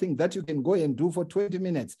small thing that you can go and do for 20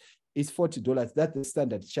 minutes is $40. That's the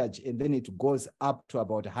standard charge. And then it goes up to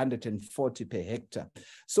about 140 per hectare.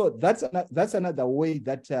 So that's another way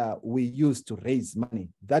that we use to raise money.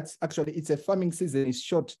 That's actually, it's a farming season, it's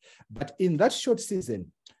short, but in that short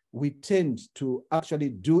season, we tend to actually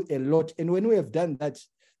do a lot. And when we have done that,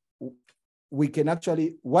 we can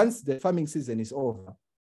actually, once the farming season is over,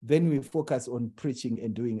 then we focus on preaching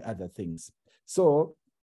and doing other things. So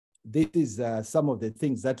this is some of the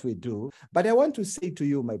things that we do. But I want to say to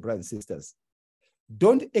you, my brothers and sisters,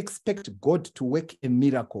 don't expect God to work a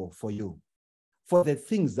miracle for you, for the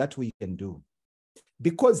things that we can do,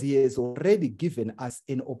 because he has already given us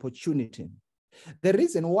an opportunity. The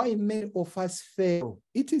reason why many of us fail,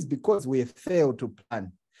 it is because we have failed to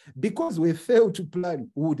plan. Because we failed to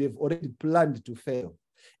plan, we would have already planned to fail.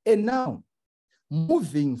 And now,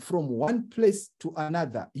 moving from one place to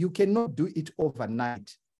another, you cannot do it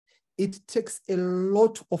overnight. It takes a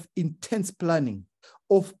lot of intense planning,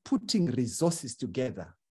 of putting resources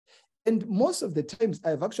together. And most of the times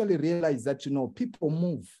I've actually realized that, people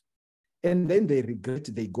move and then they regret,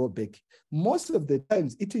 they go back. Most of the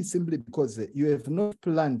times it is simply because you have not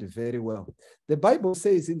planned very well. The Bible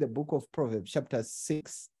says in the book of Proverbs, chapter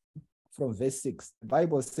 6, from verse 6, the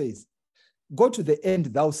Bible says, "Go to the end,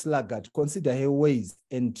 thou sluggard, consider her ways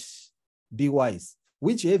and be wise,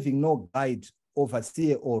 which having no guide,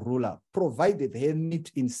 overseer or ruler, provided her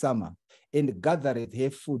meat in summer and gathereth her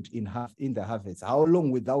food in the harvest. How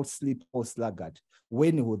long wilt thou sleep, O sluggard?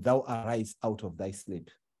 When wilt thou arise out of thy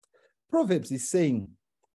sleep?" Proverbs is saying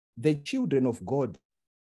the children of God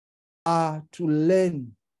are to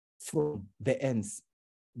learn from the ants.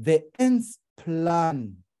 The ants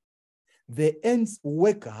plan. The ants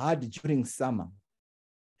work hard during summer.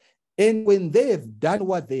 And when they have done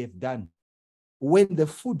what they have done, when the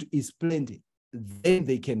food is plenty, then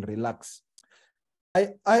they can relax.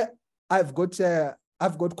 I've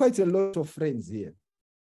got quite a lot of friends here.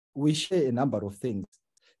 We share a number of things.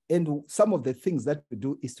 And some of the things that we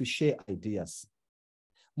do is to share ideas.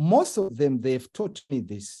 Most of them, they've taught me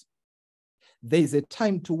this. There is a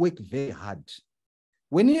time to work very hard.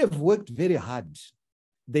 When you have worked very hard,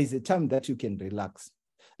 there's a time that you can relax.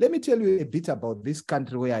 Let me tell you a bit about this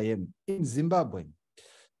country where I am, in Zimbabwe.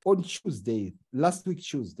 On Tuesday, last week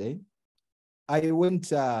Tuesday, I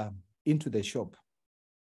went into the shop.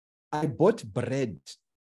 I bought bread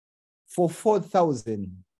for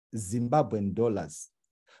 4,000 Zimbabwean dollars.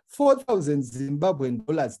 4,000 Zimbabwean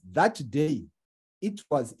dollars that day, it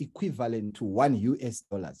was equivalent to $1 US.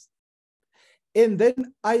 And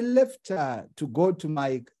then I left to go to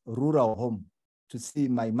my rural home to see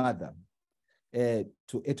my mother,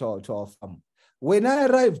 to our farm. When I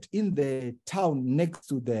arrived in the town next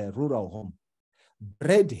to the rural home,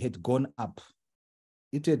 bread had gone up.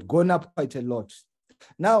 It had gone up quite a lot.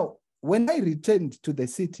 Now, when I returned to the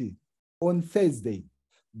city on Thursday,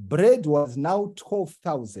 bread was now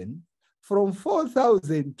 12,000, from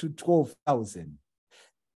 4,000 to 12,000.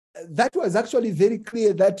 That was actually very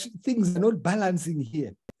clear that things are not balancing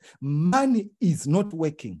here. Money is not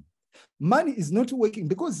working. Money is not working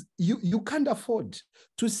because you can't afford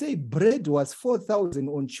to say bread was 4,000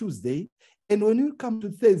 on Tuesday, and when you come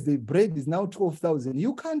to Thursday, bread is now 12,000.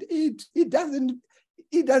 You can't eat. It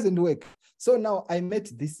doesn't work. So now I met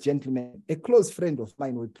this gentleman, a close friend of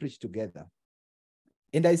mine. We preached together.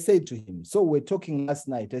 And I said to him, so we're talking last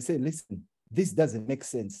night. I said, listen, this doesn't make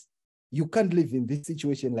sense. You can't live in this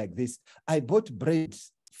situation like this. I bought bread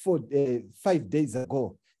for 5 days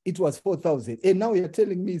ago. It was 4,000. And now you're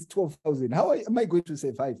telling me it's 12,000. How am I going to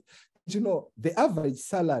survive? You know, the average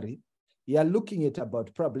salary, you're looking at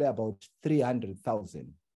probably about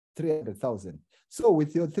 300,000. 300,000. So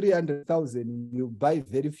with your 300,000, you buy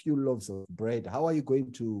very few loaves of bread. How are you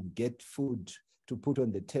going to get food to put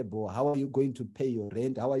on the table? How are you going to pay your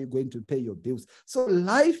rent? How are you going to pay your bills? So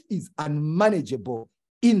life is unmanageable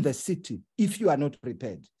in the city if you are not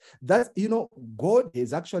prepared. That, you know, God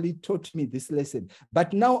has actually taught me this lesson,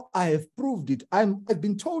 but now I have proved it. I've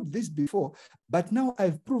been told this before, but now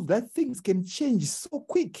I've proved that things can change so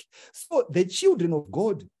quick. So the children of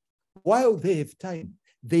God, while they have time,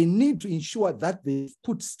 they need to ensure that they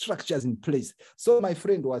put structures in place. So my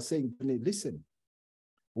friend was saying to me, listen,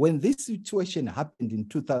 when this situation happened in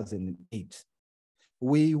 2008,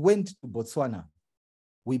 we went to Botswana.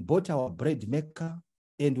 We bought our bread maker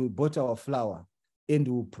and we bought our flour and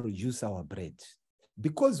we produce our bread.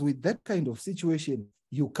 Because with that kind of situation,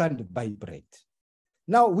 you can't buy bread.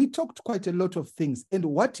 Now, we talked quite a lot of things. And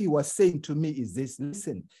what he was saying to me is this: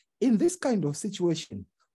 listen, in this kind of situation,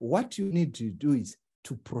 what you need to do is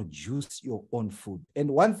to produce your own food. And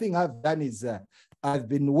one thing I've done is I've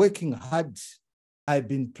been working hard. I've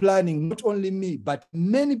been planning, not only me, but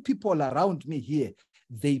many people around me here,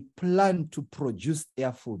 they plan to produce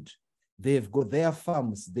their food. They've got their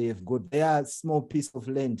farms, they've got their small piece of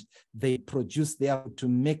land, they produce their to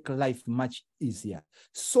make life much easier.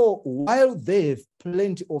 So while they have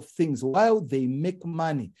plenty of things, while they make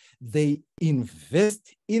money, they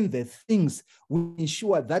invest in the things which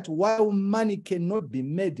ensure that while money cannot be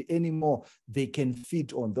made anymore, they can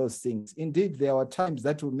feed on those things. Indeed, there are times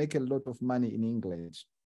that we make a lot of money in England.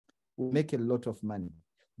 We make a lot of money.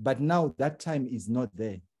 But now that time is not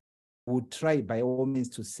there. We'll try by all means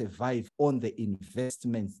to survive on the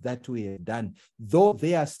investments that we have done, though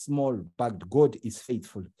they are small, but God is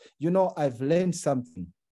faithful. You know, I've learned something.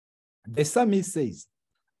 The psalmist says,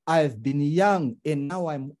 I've been young and now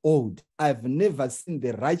I'm old. I've never seen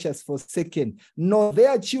the righteous forsaken, nor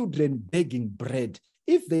their children begging bread.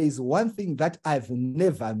 If there is one thing that I've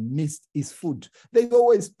never missed is food. There's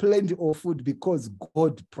always plenty of food because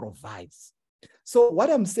God provides. So what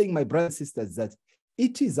I'm saying, my brothers and sisters, is that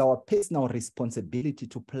it is our personal responsibility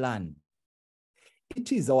to plan.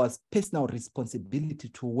 It is our personal responsibility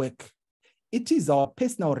to work. It is our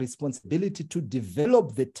personal responsibility to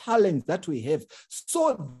develop the talents that we have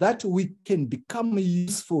so that we can become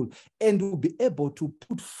useful and we'll be able to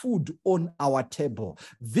put food on our table.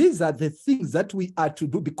 These are the things that we are to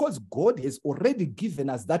do because God has already given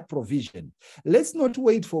us that provision. Let's not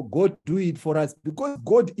wait for God to do it for us because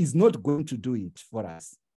God is not going to do it for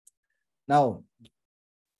us. Now,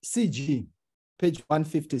 CG, page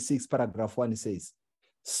 156, paragraph 1 says,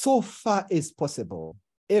 so far as possible,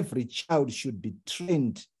 every child should be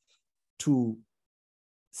trained to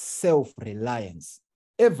self-reliance.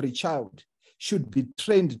 Every child should be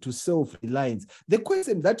trained to self-reliance. The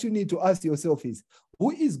question that you need to ask yourself is, who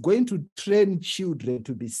is going to train children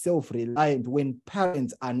to be self-reliant when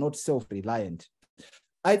parents are not self-reliant?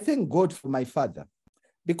 I thank God for my father,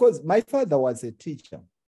 because my father was a teacher.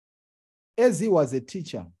 As he was a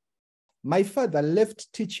teacher, my father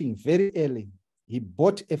left teaching very early. He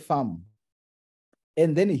bought a farm,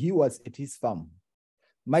 and then he was at his farm.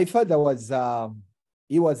 My father was,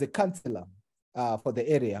 he was a counselor for the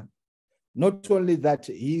area. Not only that,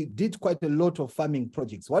 he did quite a lot of farming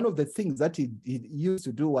projects. One of the things that he used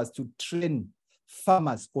to do was to train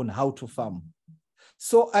farmers on how to farm.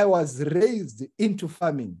 So I was raised into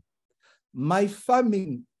farming. My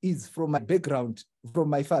farming is from my background, from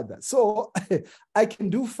my father. So I can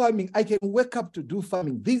do farming. I can wake up to do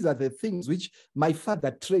farming. These are the things which my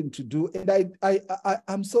father trained to do. And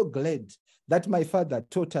I'm so glad that my father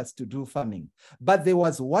taught us to do farming. But there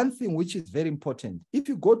was one thing which is very important. If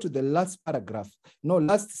you go to the last paragraph, no,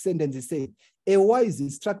 last sentence, it says, A wise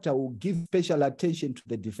instructor will give special attention to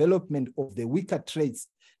the development of the weaker traits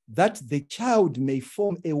that the child may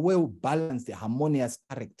form a well-balanced, harmonious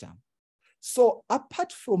character. So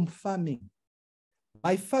apart from farming,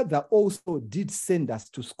 my father also did send us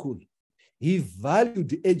to school. He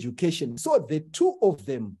valued education. So the two of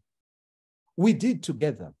them, we did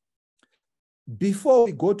together. Before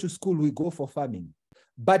we go to school, we go for farming.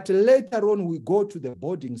 But later on, we go to the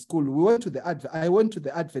boarding school. I went to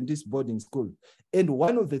the Adventist boarding school. And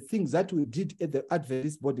one of the things that we did at the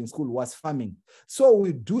Adventist boarding school was farming. So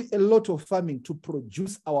we do a lot of farming to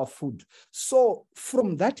produce our food. So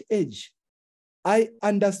from that age, I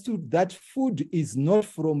understood that food is not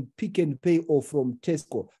from Pick and Pay or from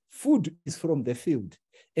Tesco. Food is from the field.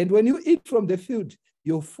 And when you eat from the field,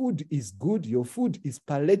 your food is good, your food is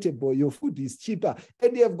palatable, your food is cheaper,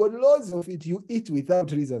 and you have got loads of it. You eat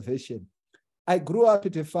without reservation. I grew up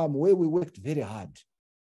at a farm where we worked very hard.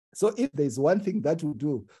 So if there's one thing that we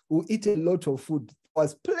do, we eat a lot of food. There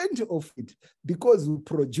was plenty of it because we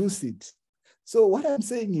produce it. So what I'm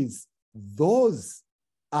saying is those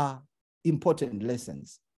are important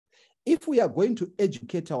lessons. If we are going to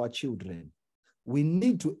educate our children, we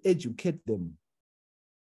need to educate them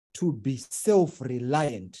to be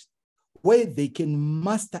self-reliant, where they can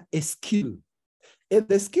master a skill. And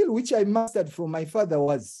the skill which I mastered from my father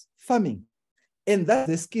was farming. And that's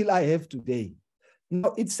the skill I have today.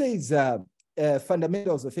 Now, it says,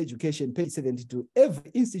 Fundamentals of Education, page 72,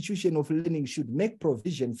 every institution of learning should make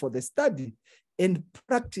provision for the study and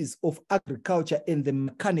practice of agriculture and the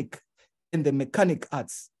mechanic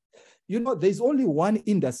arts. You know, there's only one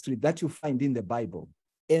industry that you find in the Bible,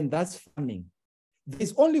 and that's farming.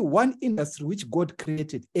 There's only one industry which God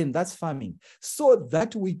created, and that's farming, so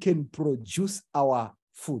that we can produce our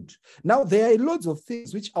food. Now, there are lots of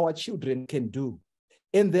things which our children can do,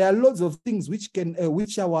 and there are lots of things which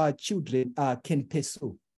our children can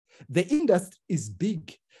pursue. The industry is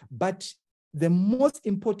big, but the most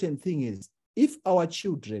important thing is if our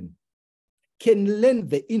children can learn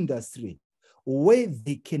the industry where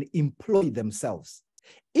they can employ themselves.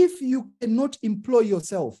 If you cannot employ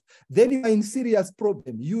yourself, then you are in serious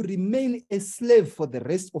problem. You remain a slave for the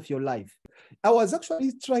rest of your life. I was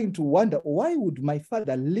actually trying to wonder, why would my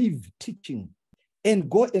father leave teaching and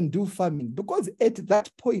go and do farming? Because at that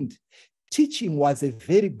point, teaching was a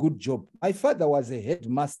very good job. My father was a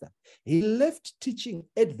headmaster. He left teaching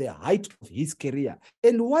at the height of his career.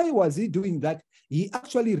 And why was he doing that? He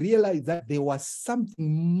actually realized that there was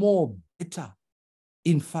something more better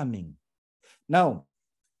in farming. Now,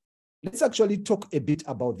 let's actually talk a bit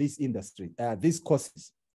about this industry, these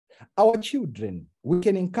courses. Our children, we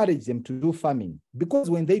can encourage them to do farming because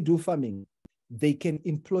when they do farming, they can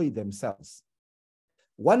employ themselves.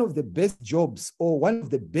 One of the best jobs or one of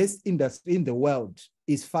the best industries in the world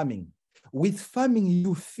is farming. With farming,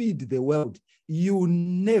 you feed the world. You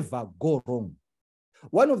never go wrong.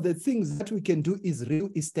 One of the things that we can do is real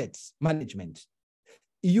estate management.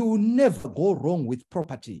 You never go wrong with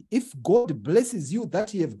property. If God blesses you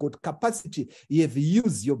that you have got capacity, you have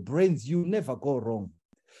used your brains, you never go wrong.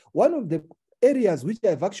 One of the areas which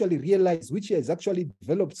I've actually realized, which has actually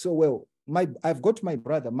developed so well, I've got my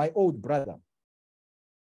brother, my old brother.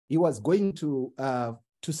 He was going to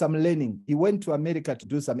some learning. He went to America to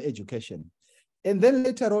do some education. And then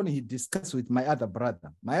later on, he discussed with my other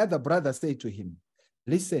brother. My other brother said to him,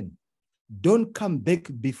 listen, don't come back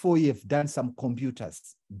before you have done some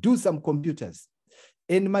computers. Do some computers.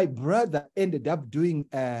 And my brother ended up doing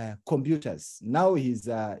computers. Now he's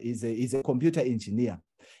a computer engineer.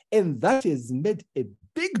 And that has made a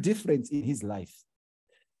big difference in his life.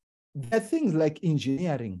 There are things like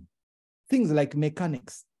engineering, things like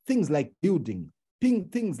mechanics, things like building,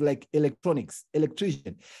 things like electronics,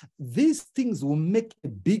 electrician. These things will make a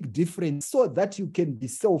big difference so that you can be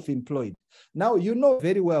self-employed. Now, you know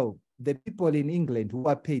very well, the people in England who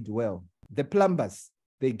are paid well, the plumbers,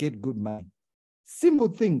 they get good money. Simple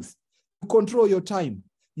things. You control your time.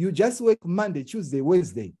 You just work Monday, Tuesday,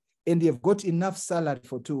 Wednesday, and you've got enough salary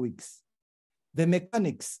for 2 weeks. The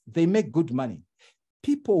mechanics, they make good money.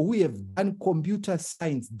 People who have done computer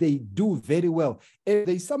science, they do very well. And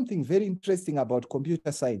there's something very interesting about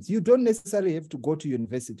computer science. You don't necessarily have to go to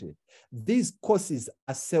university. These courses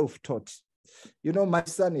are self-taught. You know, my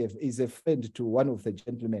son is a friend to one of the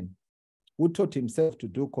gentlemen who taught himself to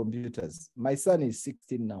do computers. My son is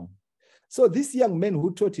 16 now. So this young man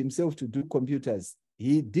who taught himself to do computers,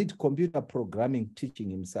 he did computer programming, teaching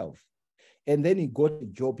himself. And then he got a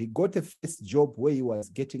job. He got a first job where he was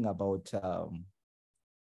getting about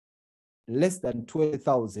less than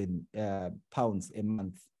 20,000 pounds a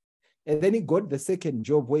month. And then he got the second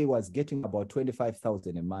job where he was getting about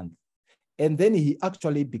 25,000 a month. And then he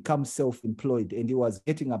actually becomes self-employed, and he was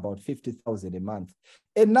getting about 50,000 a month.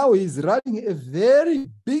 And now he's running a very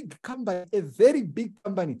big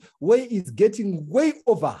company, where he's getting way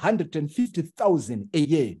over 150,000 a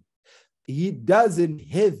year. He doesn't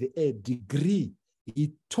have a degree.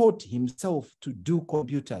 He taught himself to do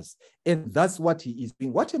computers, and that's what he is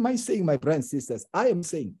doing. What am I saying, my brothers and sisters? I am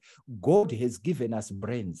saying God has given us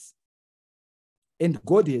brains, and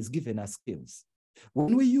God has given us skills.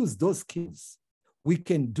 When we use those skills, we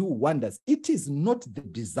can do wonders. It is not the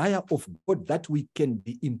desire of God that we can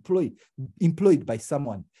be employed by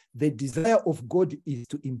someone. The desire of God is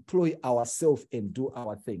to employ ourselves and do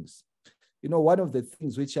our things. You know, one of the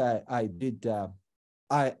things which I did,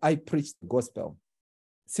 I preached the gospel.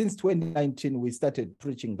 Since 2019, we started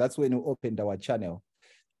preaching. That's when we opened our channel.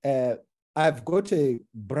 I've got a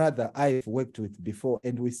brother I've worked with before,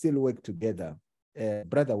 and we still work together,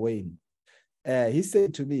 Brother Wayne. He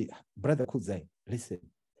said to me, Brother Kudzai, listen,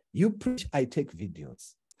 you preach, I take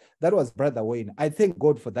videos. That was Brother Wayne. I thank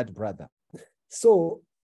God for that brother. So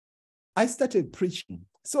I started preaching.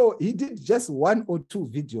 So he did just 1 or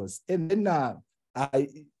 2 videos. And then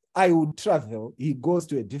I would travel. He goes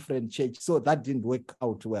to a different church. So that didn't work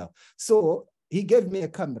out well. So he gave me a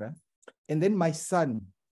camera. And then my son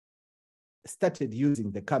started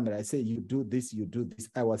using the camera. I said, you do this, you do this.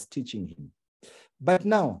 I was teaching him. But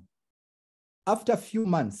now, after a few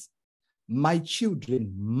months, my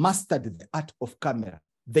children mastered the art of camera.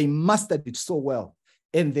 They mastered it so well,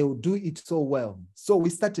 and they will do it so well. So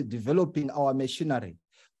we started developing our machinery.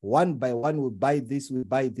 One by one, we buy this, we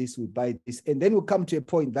buy this, we buy this. And then we come to a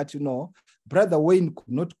point that, you know, Brother Wayne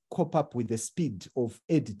could not cope up with the speed of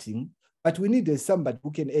editing, but we needed somebody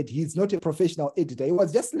who can edit. He's not a professional editor. He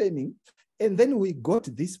was just learning. And then we got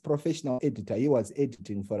this professional editor. He was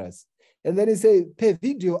editing for us. And then he said, per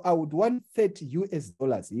video, I would want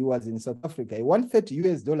 $30. He was in South Africa. He want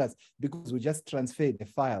 $30 because we just transferred the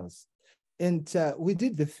files. And we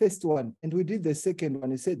did the first one, and we did the second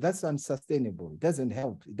one. He said, that's unsustainable. It doesn't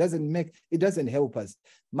help. It doesn't help us.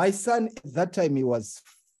 My son, at that time, he was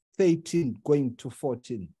 13, going to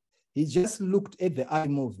 14. He just looked at the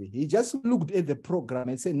iMovie. He just looked at the program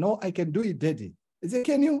and said, no, I can do it, Daddy. I said,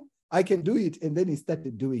 can you? I can do it. And then he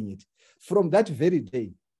started doing it. From that very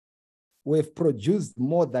day, we've produced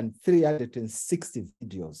more than 360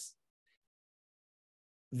 videos.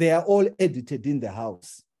 They are all edited in the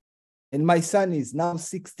house. And my son is now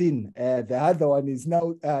 16. The other one is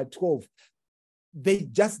now 12. They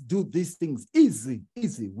just do these things easy.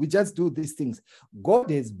 We just do these things.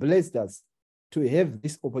 God has blessed us to have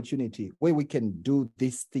this opportunity where we can do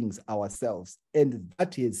these things ourselves. And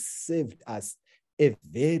that has saved us a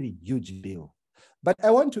very huge bill. But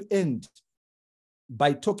I want to end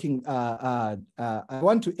by talking, I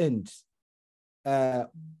want to end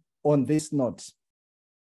on this note.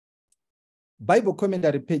 Bible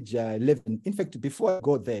commentary, page 11. In fact, before I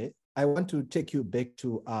go there, I want to take you back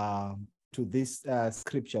to this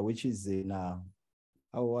scripture, which is in,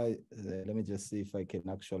 let me just see if I can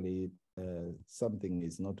actually, something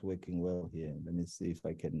is not working well here. Let me see if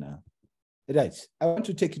I can, right. I want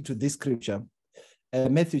to take you to this scripture.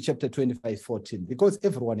 Matthew chapter 25:14, because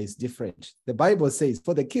everyone is different. The Bible says,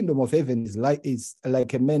 for the kingdom of heaven is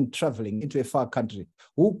like a man traveling into a far country,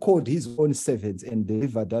 who called his own servants and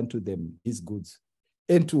delivered unto them his goods.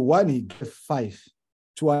 And to one he gave 5,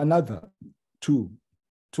 to another 2,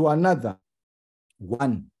 to another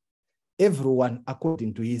 1, everyone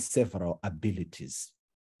according to his several abilities.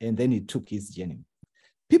 And then he took his journey.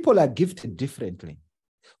 People are gifted differently.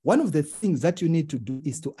 One of the things that you need to do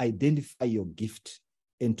is to identify your gift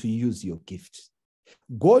and to use your gift.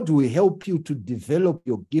 God will help you to develop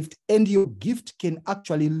your gift, and your gift can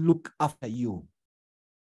actually look after you.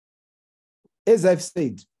 As I've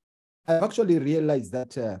said, I've actually realized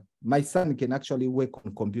that my son can actually work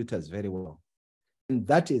on computers very well. And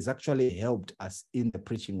that has actually helped us in the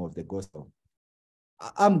preaching of the gospel.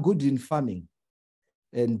 I'm good in farming.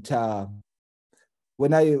 And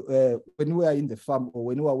when we are in the farm or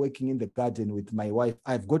when we are working in the garden with my wife,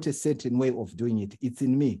 I've got a certain way of doing it. It's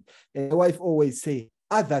in me. And my wife always say,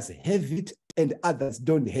 others have it and others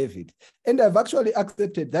don't have it. And I've actually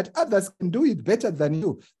accepted that others can do it better than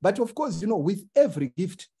you. But of course, you know, with every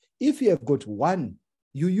gift, if you have got 1,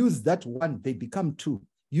 you use that 1, they become 2.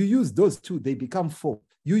 You use those 2, they become 4.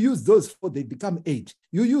 You use those 4, they become 8.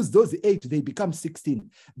 You use those 8, they become 16.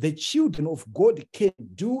 The children of God can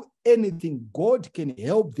do anything. God can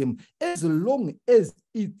help them as long as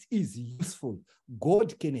it is useful.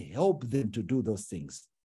 God can help them to do those things.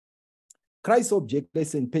 Christ's object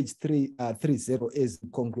lesson, page 330, as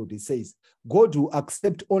conclude, it says, God will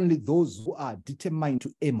accept only those who are determined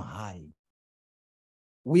to aim high.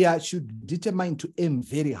 We should determine to aim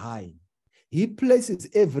very high. He places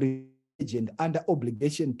every agent under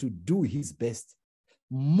obligation to do his best.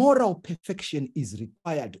 Moral perfection is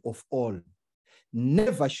required of all.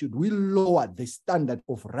 Never should we lower the standard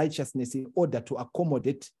of righteousness in order to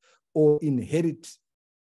accommodate or inherited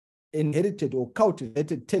or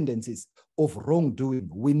cultivated tendencies of wrongdoing.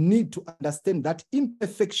 We need to understand that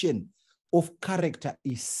imperfection of character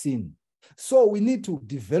is sin. So we need to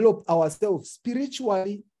develop ourselves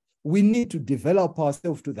spiritually. We need to develop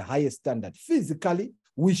ourselves to the highest standard. Physically,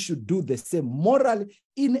 we should do the same. Morally,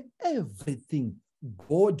 in everything,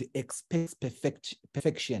 God expects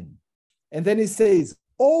perfection. And then he says,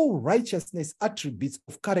 all righteousness attributes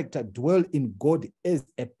of character dwell in God as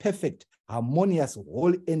a perfect, harmonious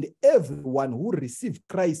whole, and everyone who receives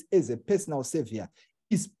Christ as a personal savior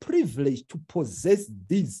is privileged to possess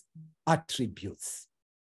these attributes.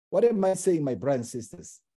 What am I saying, my brothers and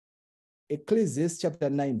sisters? Ecclesiastes chapter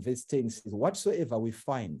 9, verse 10 says, whatsoever we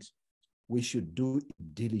find, we should do it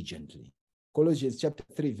diligently. Colossians chapter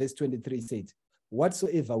 3, verse 23 says,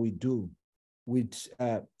 whatsoever we do,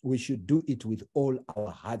 we should do it with all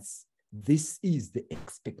our hearts. This is the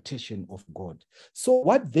expectation of God. So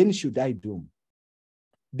what then should I do?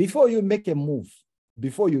 Before you make a move,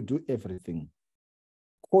 before you do everything,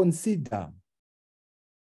 consider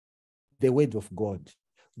the word of God.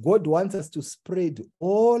 God wants us to spread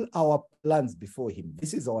all our plans before him.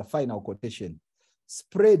 This is our final quotation.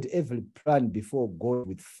 Spread every plan before God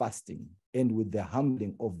with fasting and with the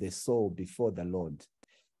humbling of the soul before the Lord.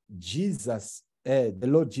 The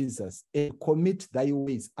Lord Jesus, commit thy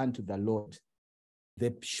ways unto the Lord.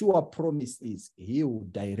 The sure promise is he will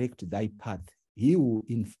direct thy path. He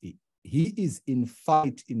is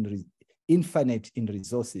infinite in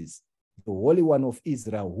resources. The Holy One of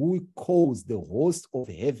Israel, who calls the host of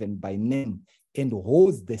heaven by name and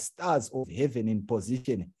holds the stars of heaven in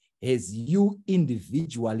position, has you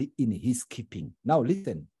individually in his keeping. Now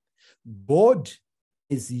listen, God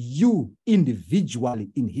is you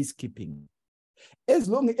individually in his keeping. As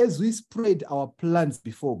long as we spread our plans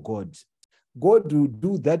before God, God will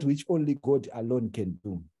do that which only God alone can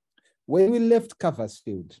do. When we left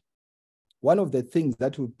Coversfield, one of the things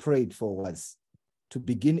that we prayed for was to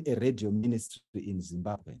begin a radio ministry in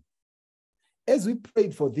Zimbabwe. As we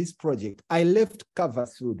prayed for this project, I left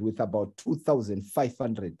Coversfield with about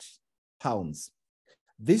 2,500 pounds.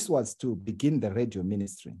 This was to begin the radio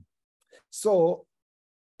ministry. So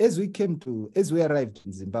as we arrived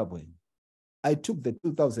in Zimbabwe, I took the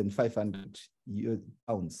 2,500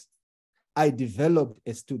 pounds. I developed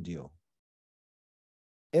a studio.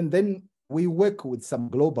 And then we work with some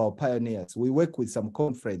global pioneers. We work with some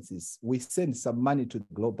conferences. We send some money to the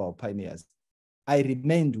global pioneers. I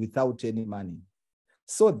remained without any money.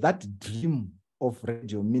 So that dream of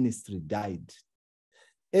radio ministry died.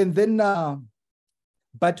 And then,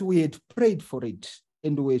 but we had prayed for it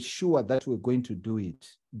and we were sure that we were going to do it.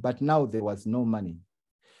 But now there was no money.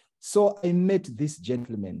 So I met this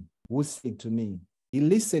gentleman who said to me, he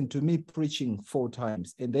listened to me preaching 4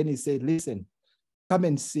 times. And then he said, listen, come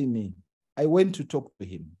and see me. I went to talk to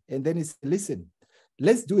him. And then he said, listen,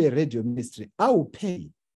 let's do a radio ministry. I will pay.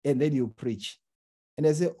 And then you preach. And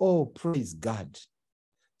I said, oh, praise God.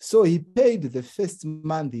 So he paid the first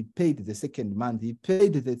month. He paid the second month. He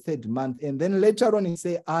paid the third month. And then later on, he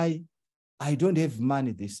said, I don't have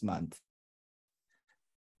money this month.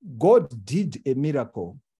 God did a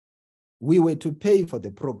miracle. We were to pay for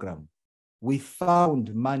the program. We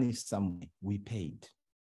found money somewhere. We paid.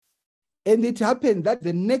 And it happened that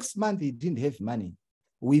the next month he didn't have money.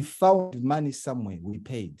 We found money somewhere. We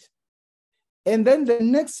paid. And then the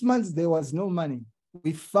next month there was no money.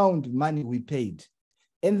 We found money. We paid.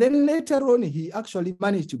 And then later on he actually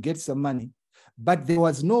managed to get some money. But there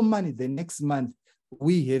was no money the next month.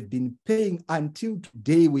 We have been paying until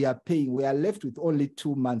today. We are paying. We are left with only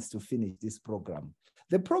 2 months to finish this program.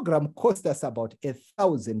 The program cost us about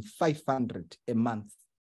 1,500 a month.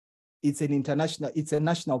 It's a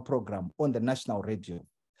national program on the national radio.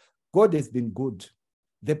 God has been good.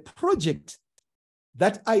 The project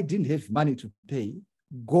that I didn't have money to pay,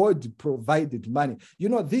 God provided money. You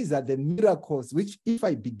know, these are the miracles which if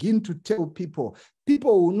I begin to tell people,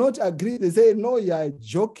 people will not agree. They say, no, you're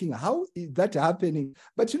joking. How is that happening?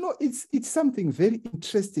 But you know, it's something very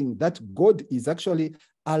interesting that God is actually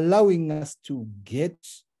allowing us to get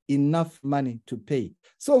enough money to pay.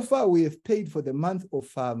 So far, we have paid for the month of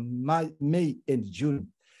May and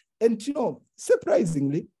June. And you know,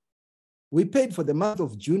 surprisingly, we paid for the month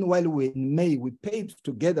of June while we were in May. We paid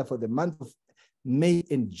together for the month of May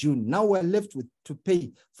and June. Now we're left with to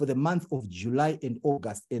pay for the month of July and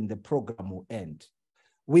August, and the program will end.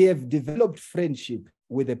 We have developed friendship.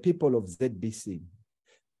 with the people of ZBC.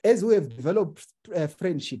 As we have developed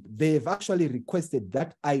friendship, they've actually requested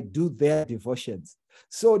that I do their devotions.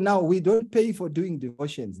 So now we don't pay for doing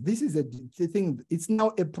devotions. This is a thing. It's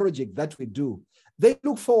now a project that we do. They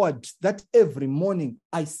look forward that every morning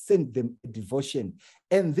I send them a devotion.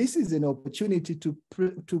 And this is an opportunity to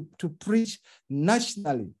preach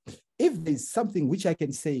nationally. If there's something which I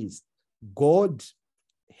can say is God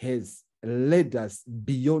has led us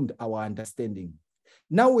beyond our understanding.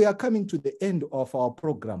 Now we are coming to the end of our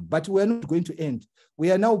program, but we are not going to end.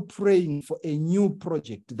 We are now praying for a new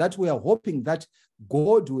project that we are hoping that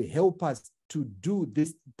God will help us to do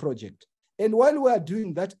this project. And while we are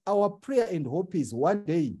doing that, our prayer and hope is one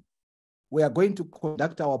day we are going to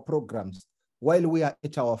conduct our programs while we are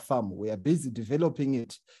at our farm. We are busy developing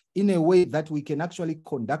it in a way that we can actually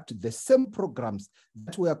conduct the same programs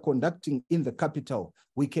that we are conducting in the capital.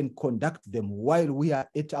 We can conduct them while we are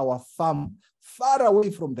at our farm, far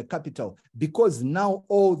away from the capital, because now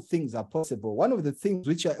all things are possible. One of the things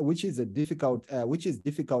which is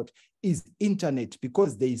difficult is internet,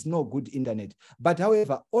 because there is no good internet. But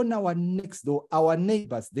however, on our next door, our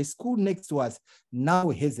neighbors, the school next to us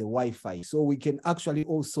now has a Wi-Fi, so we can actually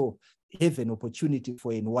also have an opportunity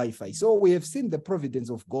for a Wi-Fi. So we have seen the providence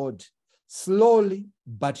of God slowly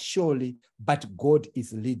but surely, but God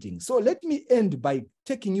is leading. So let me end by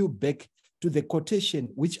taking you back to the quotation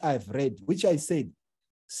which I've read, which I said,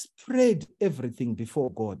 spread everything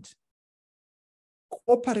before God.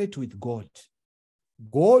 Cooperate with God.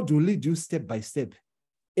 God will lead you step by step,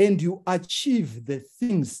 and you achieve the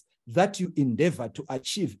things that you endeavor to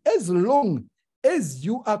achieve. As long as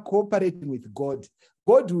you are cooperating with God,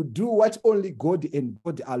 God will do what only God and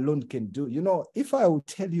God alone can do. You know, if I will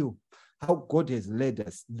tell you how God has led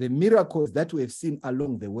us, the miracles that we have seen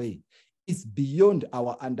along the way, is beyond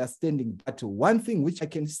our understanding. But one thing which I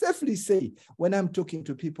can safely say when I'm talking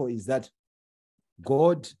to people is that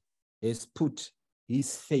God has put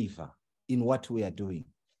his favor in what we are doing,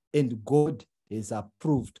 and God has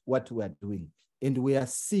approved what we are doing, and we are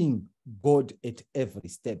seeing God at every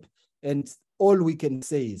step. And all we can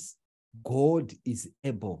say is God is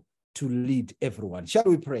able to lead everyone. Shall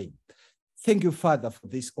we pray? Thank you, Father, for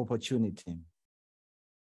this opportunity.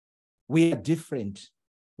 We are different.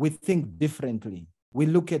 We think differently. We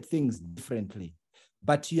look at things differently.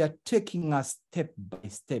 But you are taking us step by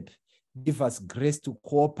step. Give us grace to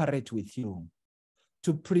cooperate with you,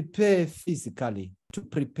 to prepare physically, to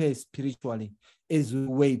prepare spiritually as we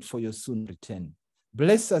wait for your soon return.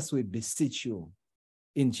 Bless us, we beseech you.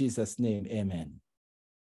 In Jesus' name, amen.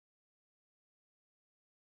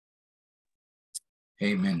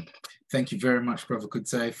 Amen. Thank you very much, Brother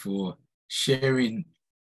Kudzai, for sharing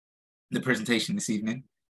the presentation this evening.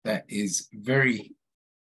 That is very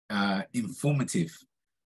informative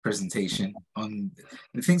presentation. On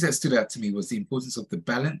the things that stood out to me was the importance of the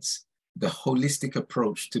balance, the holistic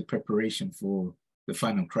approach to preparation for the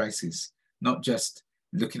final crisis, not just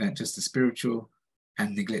looking at just the spiritual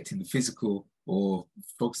and neglecting the physical, or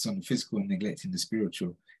focus on the physical and neglecting the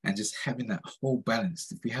spiritual, and just having that whole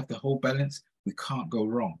balance. If we have the whole balance, we can't go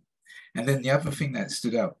wrong. And then the other thing that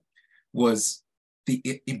stood out was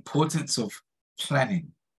the importance of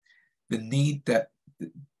planning, the need that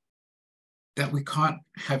we can't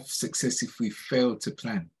have success if we fail to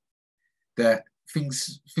plan, that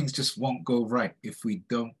things just won't go right if we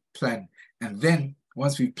don't plan. And then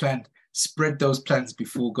once we've planned, spread those plans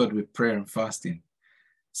before God with prayer and fasting.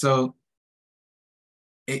 So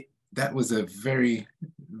that was a very,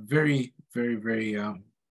 very, very, very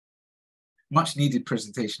much needed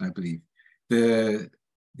presentation, I believe. The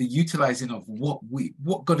utilizing of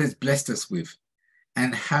what God has blessed us with,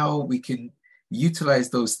 and how we can utilize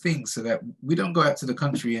those things so that we don't go out to the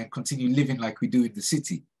country and continue living like we do in the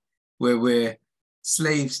city, where we're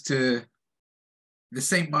slaves to the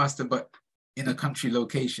same master, but in a country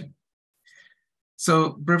location.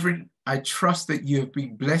 So, brethren, I trust that you have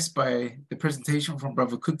been blessed by the presentation from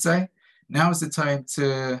Brother Kudzai. Now is the time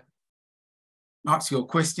to ask your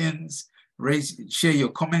questions, share your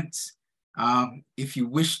comments. If you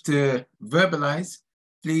wish to verbalize,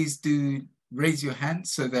 please do raise your hand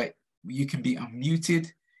so that you can be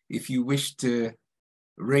unmuted. If you wish to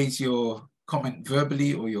raise your comment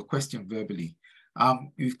verbally or your question verbally.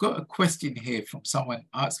 We've got a question here from someone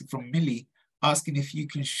asking, from Millie, asking if you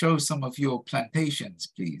can show some of your plantations,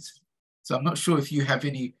 please. So I'm not sure if you have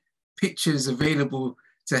any pictures available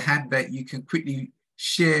to hand that you can quickly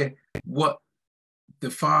share what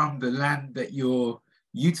the farm, the land that you're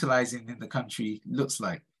utilizing in the country looks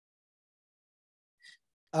like.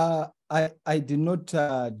 I did not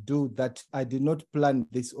do that. I did not plan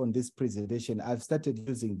this on this presentation. I've started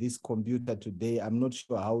using this computer today. I'm not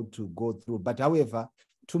sure how to go through, but however,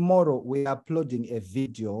 tomorrow we are uploading a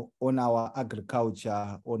video on our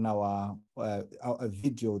agriculture, on our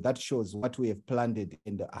video that shows what we have planted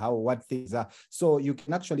and what things are. So you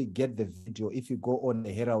can actually get the video if you go on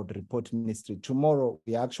the Herald Report Ministry. Tomorrow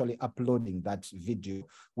we are actually uploading that video,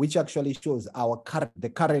 which actually shows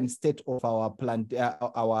the current state of our plant,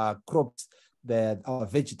 our crops, our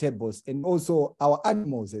vegetables, and also our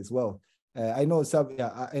animals as well. I know some,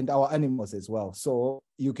 and our animals as well. So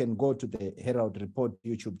you can go to the Herald Report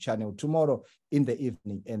YouTube channel tomorrow in the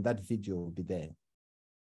evening, and that video will be there.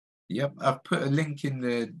 Yep, I've put a link in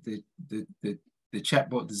the chat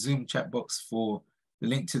box, the Zoom chat box, for the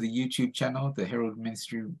link to the YouTube channel, the Herald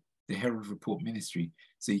Ministry, the Herald Report Ministry,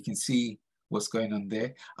 so you can see what's going on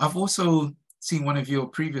there. I've also seen one of your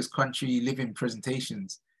previous country living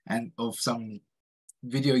presentations and of some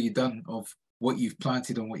video you've done of what you've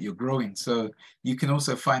planted and what you're growing. So you can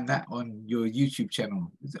also find that on your YouTube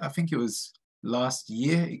channel. I think it was last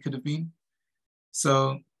year, it could have been.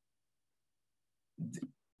 So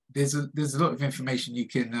there's a lot of information you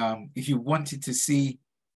can, if you wanted to see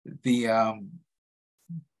the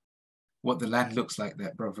what the land looks like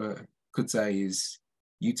that Brother Kudzai is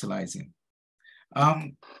utilizing.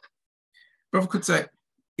 Brother Kudzai,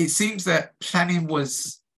 it seems that planning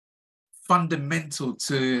was fundamental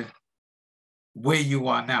to where you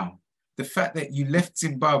are now. The fact that you left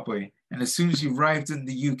Zimbabwe and as soon as you arrived in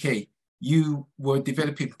the UK, you were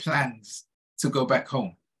developing plans to go back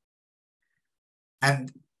home. And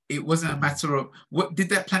it wasn't a matter of, what did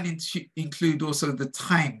that plan include also the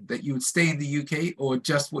time that you would stay in the UK, or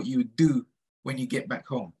just what you would do when you get back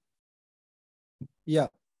home? Yeah,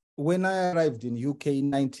 when I arrived in UK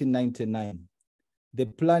in 1999, the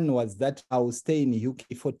plan was that I would stay in the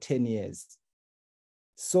UK for 10 years.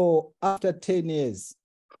 So after 10 years,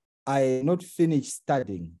 I had not finished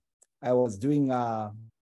studying. I was doing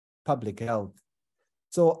public health.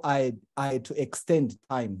 So I had to extend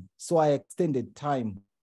time. So I extended time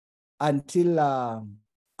until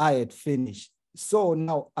I had finished. So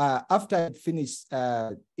now, after I had finished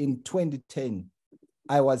in 2010,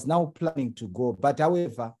 I was now planning to go. But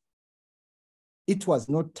however, it was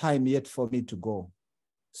not time yet for me to go.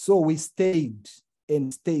 So we stayed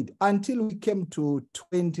and stayed until we came to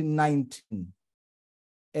 2019.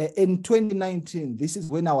 In 2019, this is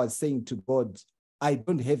when I was saying to God, I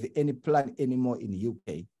don't have any plan anymore in the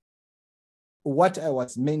UK. What I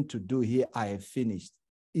was meant to do here, I have finished.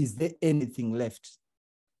 Is there anything left?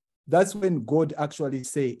 That's when God actually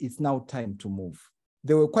said, it's now time to move.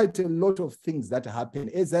 There were quite a lot of things that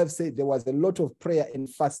happened. As I've said, there was a lot of prayer and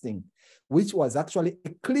fasting, which was actually a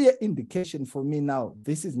clear indication for me now.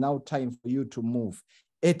 This is now time for you to move.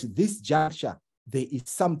 At this juncture, there is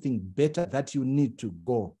something better that you need to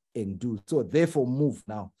go and do. So therefore, move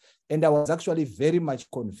now. And I was actually very much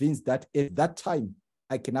convinced that at that time,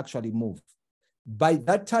 I can actually move. By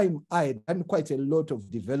that time, I had done quite a lot of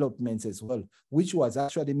developments as well, which was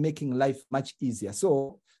actually making life much easier.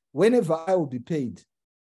 So whenever I would be paid,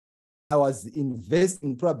 I was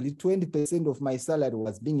investing probably 20% of my salary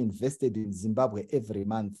was being invested in Zimbabwe every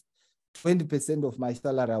month. 20% of my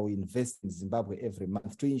salary I will invest in Zimbabwe every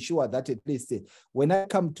month to ensure that at least when I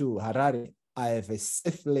come to Harare, I have a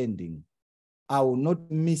safe landing. I will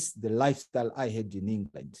not miss the lifestyle I had in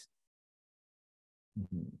England.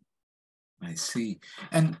 I see.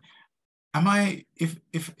 And am I,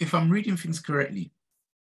 if I'm reading things correctly,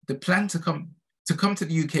 the plan to come to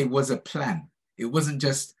the UK was a plan. It wasn't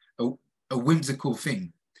just a whimsical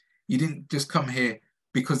thing. You didn't just come here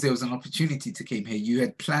because there was an opportunity to come here. You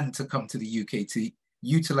had planned to come to the UK to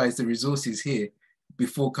utilize the resources here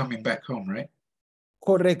before coming back home, right?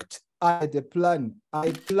 Correct. I had a plan.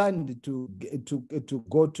 I planned to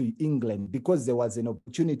go to England because there was an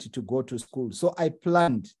opportunity to go to school. So I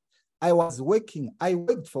planned. I was working. I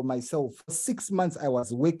worked for myself. For 6 months, I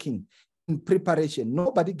was working in preparation.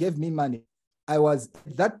 Nobody gave me money. At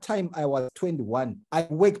that time, I was 21. I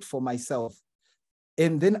worked for myself.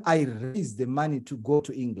 And then I raised the money to go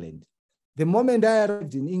to England. The moment I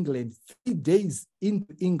arrived in England, 3 days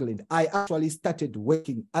into England, I actually started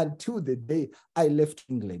working until the day I left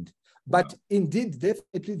England. But indeed,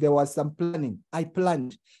 definitely there was some planning. I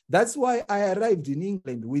planned. That's why I arrived in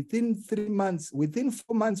England within 3 months, within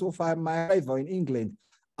 4 months of my arrival in England,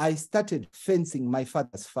 I started fencing my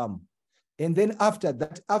father's farm. And then after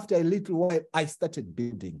that, after a little while, I started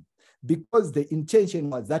building. Because the intention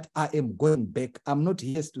was that I am going back. I'm not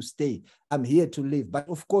here to stay. I'm here to live. But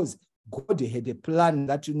of course, God had a plan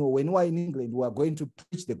that, you know, when we are in England, we are going to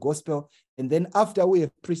preach the gospel. And then after we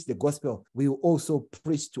have preached the gospel, we will also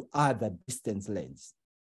preach to other distant lands.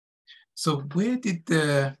 So where did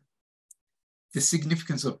the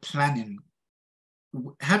significance of planning,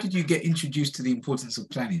 how did you get introduced to the importance of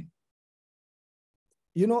planning?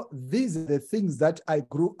 You know, these are the things that I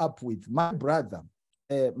grew up with. My brother,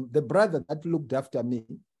 the brother that looked after me,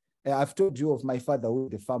 I've told you of my father who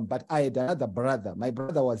had a farm, but I had another brother. My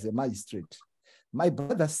brother was a magistrate. My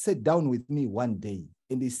brother sat down with me one day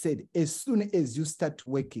and he said, as soon as you start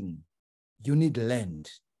working, you need land.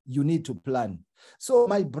 You need to plan. So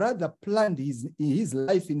my brother planned his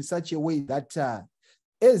life in such a way that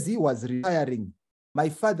as he was retiring, my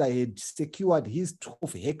father had secured his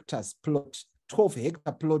 12-hectare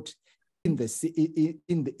plot in the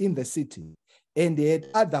city. And he had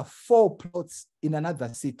other 4 plots in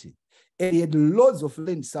another city. And he had loads of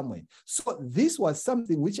land somewhere. So this was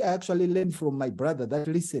something which I actually learned from my brother, that,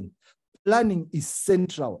 listen, planning is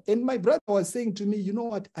central. And my brother was saying to me, you know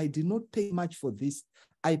what, I did not pay much for this.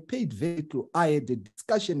 I paid very little. I had a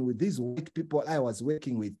discussion with these white people I was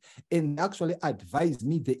working with, and actually advised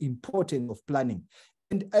me the importance of planning.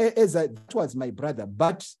 And that was my brother.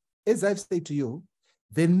 But as I've said to you,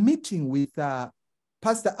 the meeting with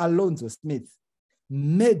Pastor Alonzo Smith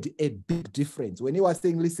made a big difference when he was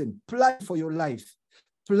saying, listen, plan for your life,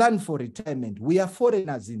 plan for retirement. We are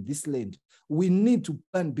foreigners in this land. We need to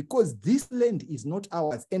plan because this land is not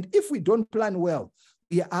ours. And if we don't plan well,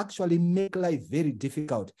 we actually make life very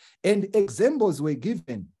difficult. And examples were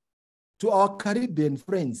given to our Caribbean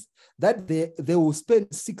friends that they will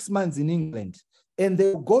spend 6 months in England and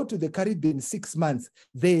they will go to the Caribbean 6 months.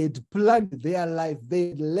 They had planned their life, they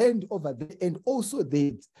had land over there, and also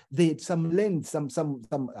they had some land, some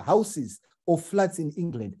houses or flats in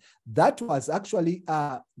England. That was actually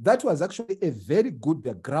a very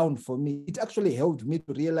good ground for me. It actually helped me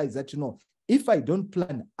to realize that, you know, if I don't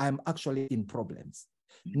plan, I'm actually in problems.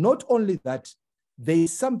 Not only that, there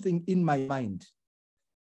is something in my mind,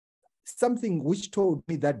 something which told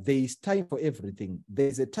me that there is time for everything.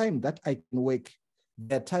 There's a time that I can work,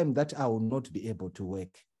 there's a time that I will not be able to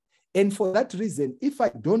work. And for that reason, if I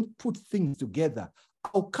don't put things together,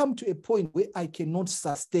 I'll come to a point where I cannot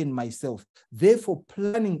sustain myself. Therefore,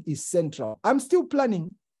 planning is central. I'm still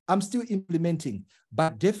planning, I'm still implementing,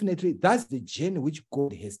 but definitely that's the journey which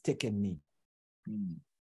God has taken me.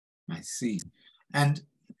 I see. And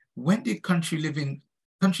when did country living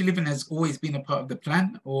has always been a part of the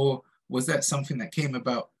plan, or was that something that came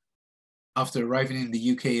about after arriving in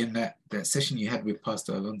the UK and that session you had with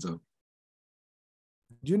Pastor Alonzo?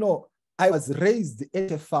 You know, I was raised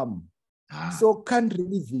at a farm. So country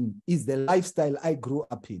living is the lifestyle I grew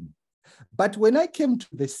up in. But when I came to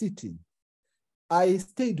the city, I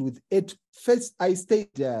stayed with it. First,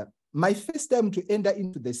 my first time to enter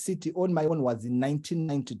into the city on my own was in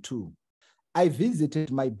 1992. I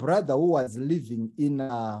visited my brother who was living in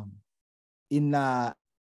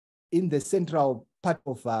the central part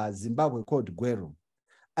of Zimbabwe called Gweru.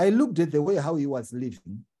 I looked at the way how he was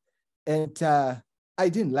living, and I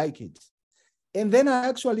didn't like it. And then I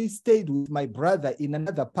actually stayed with my brother in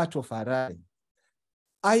another part of Harare.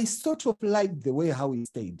 I sort of liked the way how he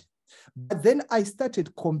stayed. But then I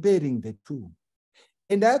started comparing the two.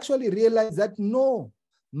 And I actually realized that, no,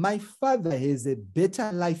 my father has a better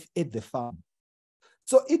life at the farm.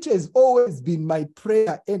 So it has always been my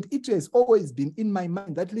prayer, and it has always been in my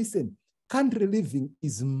mind that, listen, country living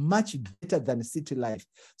is much better than city life.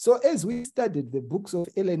 So as we studied the books of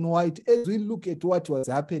Ellen White, as we look at what was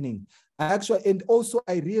happening, and also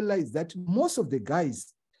I realized that most of the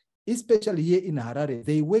guys, especially here in Harare,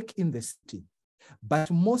 they work in the city,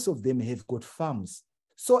 but most of them have got farms.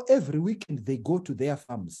 So every weekend they go to their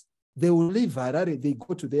farms. They will leave Harare, they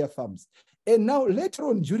go to their farms. And now later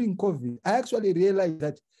on during COVID, I actually realized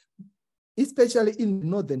that, especially in the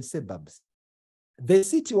northern suburbs, the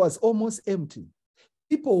city was almost empty.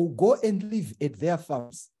 People will go and live at their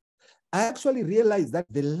farms. I actually realized that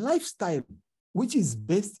the lifestyle which is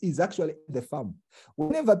best is actually the farm.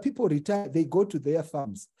 Whenever people retire, they go to their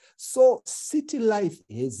farms. So city life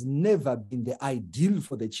has never been the ideal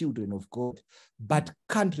for the children of God, but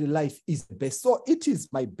country life is the best. So it is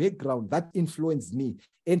my background that influenced me,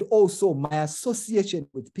 and also my association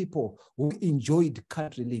with people who enjoyed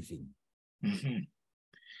country living.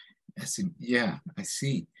 Yeah, I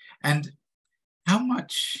see. And how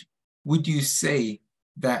much would you say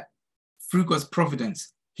that through God's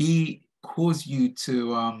providence, He caused you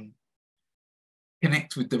to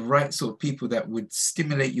connect with the right sort of people that would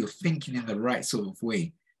stimulate your thinking in the right sort of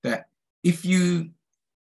way? That if you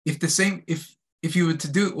were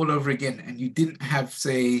to do it all over again and you didn't have,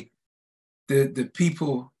 say, the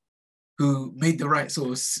people who made the right sort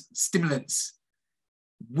of stimulants,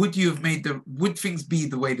 would things be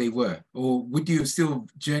the way they were, or would you have still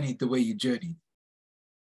journeyed the way you journeyed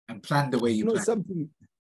and planned the way you planned?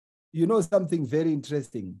 Something very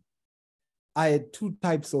interesting. I had two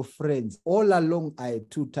types of friends. All along, I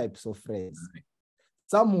had two types of friends. Right.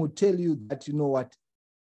 Some will tell you that, you know what,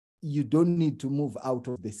 you don't need to move out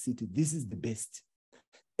of the city. This is the best.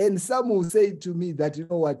 And some will say to me that, you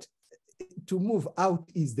know what, to move out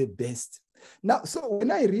is the best. Now, so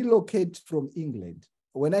when I relocated from England,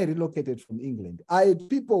 I had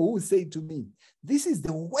people who say to me, this is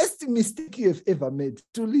the worst mistake you have ever made,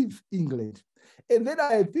 to leave England. And then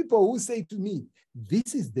I had people who say to me,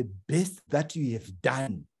 this is the best that you have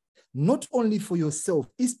done, not only for yourself,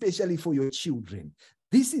 especially for your children.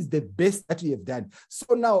 This is the best that you have done.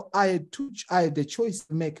 So now I had a choice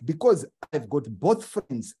to make, because I've got both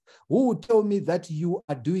friends who will tell me that you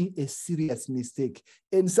are doing a serious mistake,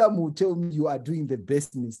 and some will tell me you are doing the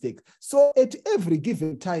best mistake. So at every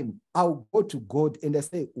given time, I'll go to God and I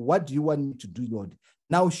say, what do you want me to do, Lord?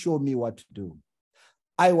 Now show me what to do.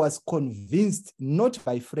 I was convinced, not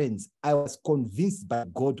by friends, I was convinced by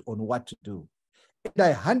God on what to do. And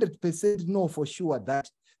I 100% know for sure that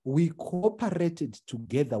we cooperated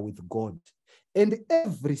together with God. And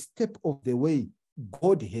every step of the way,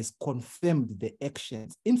 God has confirmed the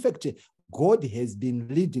actions. In fact, God has been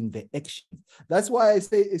leading the actions. That's why I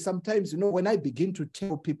say sometimes, when I begin to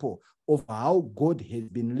tell people of how God has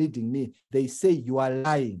been leading me, they say you are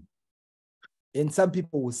lying. And some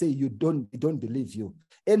people will say we don't believe you.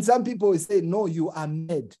 And some people will say, no, you are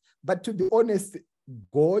mad. But to be honest,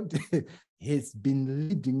 God has been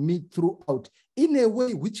leading me throughout in a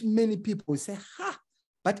way which many people will say,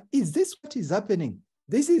 but is this what is happening?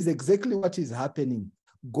 This is exactly what is happening.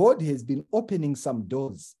 God has been opening some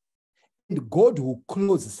doors, and God will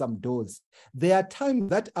close some doors. There are times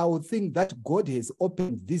that I will think that God has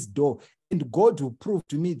opened this door, and God will prove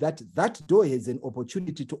to me that that door has an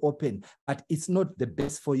opportunity to open, but it's not the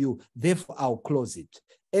best for you. Therefore, I'll close it.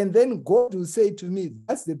 And then God will say to me,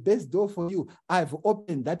 that's the best door for you. I've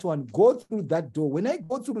opened that one. Go through that door. When I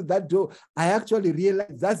go through that door, I actually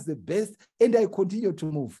realize that's the best, and I continue to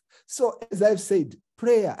move. So as I've said,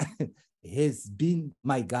 prayer has been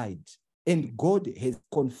my guide. And God has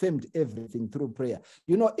confirmed everything through prayer.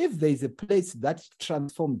 If there is a place that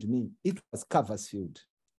transformed me, it was Coversfield.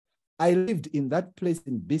 I lived in that place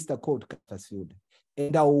in Bicester called Coversfield.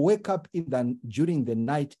 And I'll wake up during the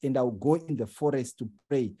night, and I'll go in the forest to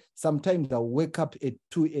pray. Sometimes I'll wake up at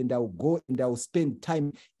 2 and I'll go and I'll spend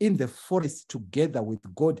time in the forest together with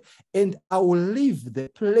God. And I will leave the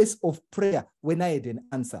place of prayer when I had an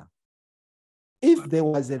answer. If there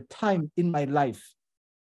was a time in my life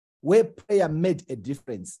where prayer made a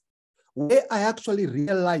difference, where I actually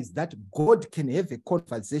realized that God can have a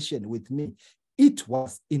conversation with me, it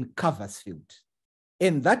was in Coversfield.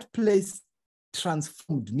 And that place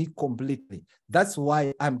transformed me completely. That's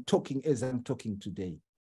why I'm talking as I'm talking today.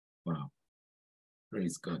 Wow.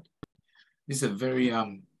 Praise God. This is a very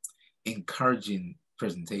encouraging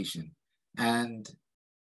presentation. And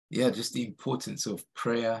yeah, just the importance of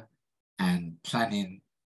prayer and planning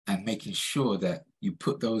and making sure that you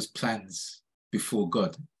put those plans before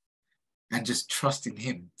God and just trusting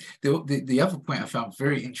him. The other point I found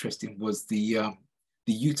very interesting was the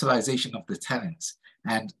utilization of the talents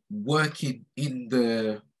and working in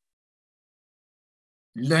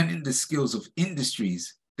learning the skills of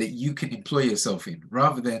industries that you can employ yourself in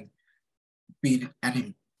rather than being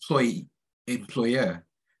an employer.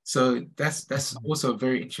 So that's also a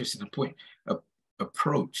very interesting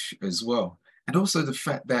approach as well. And also the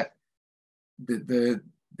fact that the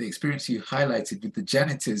experience you highlighted with the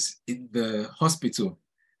janitors in the hospital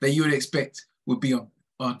that you would expect would be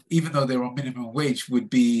on even though they're on minimum wage, would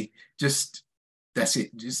be just, that's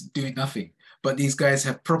it, just doing nothing. But these guys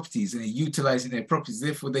have properties and they're utilizing their properties.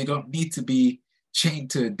 Therefore, they don't need to be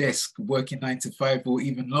chained to a desk working 9 to 5 or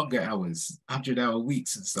even longer hours, 100-hour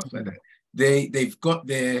weeks and stuff like that. They've got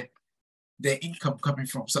their income coming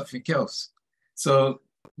from something else. So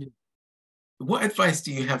what advice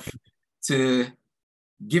do you have to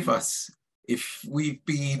give us if we've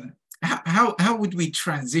been, how would we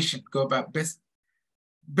go about best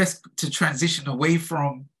to transition away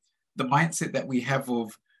from the mindset that we have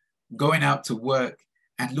of going out to work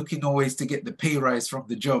and looking always to get the pay rise from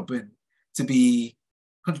the job and to be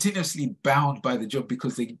continuously bound by the job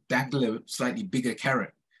because they dangle a slightly bigger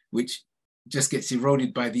carrot, which just gets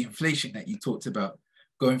eroded by the inflation that you talked about,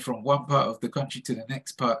 going from one part of the country to the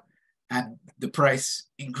next part, and the price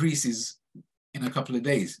increases in a couple of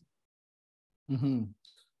days. Mm-hmm.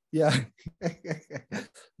 Yeah. Do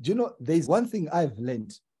you know, there's one thing I've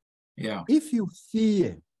learned. Yeah. If you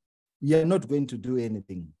fear, you're not going to do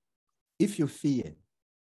anything. If you fear,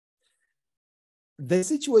 the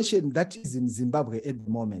situation that is in Zimbabwe at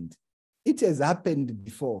the moment, it has happened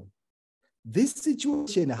before. This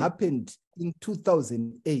situation happened in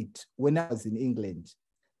 2008 when I was in England.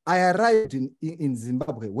 I arrived in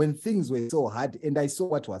Zimbabwe when things were so hard and I saw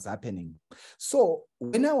what was happening. So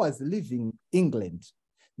when I was leaving England,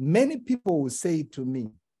 many people would say to me,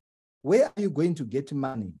 where are you going to get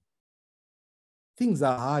money? Things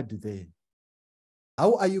are hard there.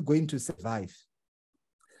 How are you going to survive?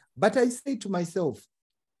 But I say to myself,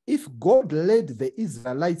 if God led the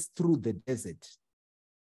Israelites through the desert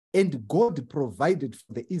and God provided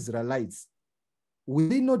for the Israelites, will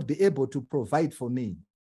He not be able to provide for me?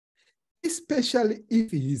 Especially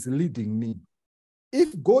if He is leading me.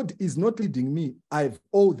 If God is not leading me, I have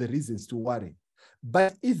all the reasons to worry.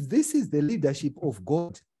 But if this is the leadership of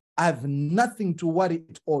God, I have nothing to worry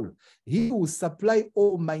at all. He will supply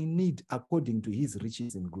all my need according to His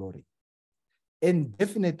riches and glory. And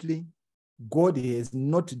definitely, God has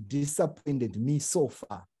not disappointed me so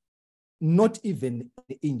far, not even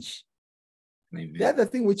an inch. Amen. The other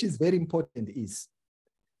thing which is very important is,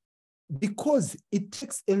 because it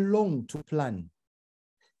takes a long to plan,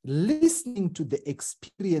 listening to the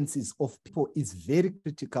experiences of people is very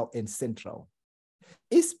critical and central.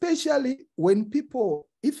 Especially when people,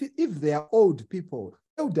 if they are old people,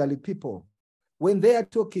 elderly people, when they are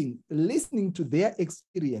talking, listening to their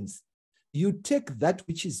experience, you take that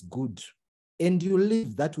which is good and you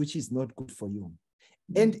leave that which is not good for you.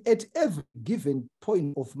 And at every given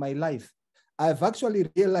point of my life, I've actually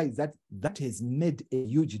realized that that has made a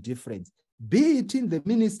huge difference. Be it in the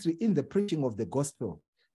ministry, in the preaching of the gospel,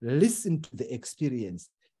 listen to the experience.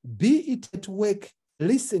 Be it at work,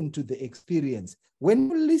 listen to the experience. When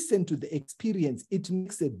you listen to the experience, it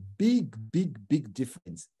makes a big, big, big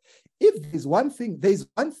difference. If there's one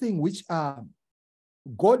thing which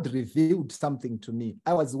God revealed something to me.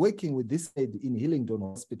 I was working with this lady in Hillingdon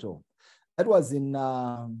Hospital. That was in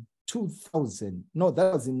 2000. No,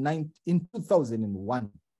 that was in 2001.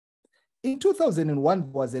 In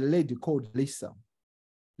 2001 was a lady called Lisa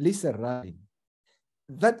Ryan.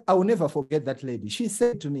 That I will never forget that lady. She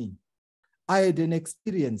said to me, I had an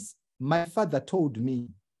experience. My father told me,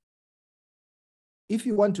 if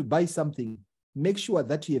you want to buy something, make sure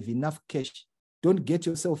that you have enough cash. Don't get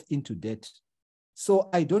yourself into debt. So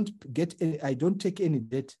I don't take any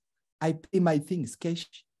debt. I pay my things cash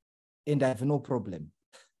and I have no problem.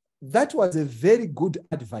 That was a very good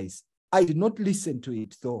advice. I did not listen to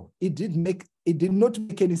it though. It did not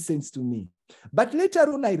make any sense to me. But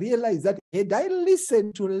later on, I realized that had I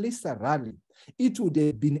listened to Lisa Raleigh, it would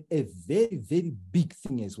have been a very, very big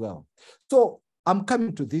thing as well. So I'm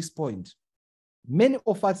coming to this point. Many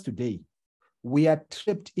of us today, we are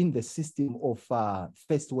trapped in the system of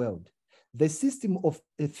first world. The system of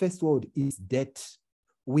the first world is debt.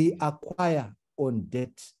 We acquire on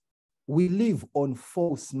debt. We live on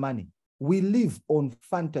false money. We live on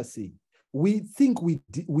fantasy. We think we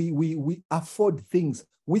afford things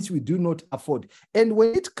which we do not afford. And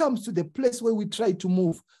when it comes to the place where we try to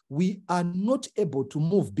move, we are not able to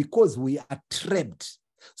move because we are trapped.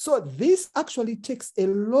 So this actually takes a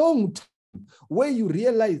long time where you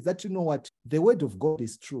realize that, you know what, the word of God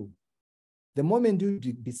is true. The moment you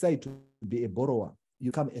decide to be a borrower,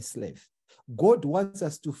 you become a slave. God wants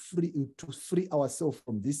us to free ourselves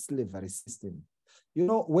from this slavery system. You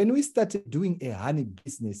know, when we started doing a honey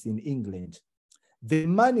business in England, the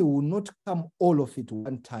money will not come all of it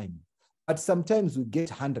one time, but sometimes we get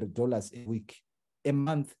 $100 a week, a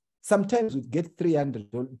month. Sometimes we get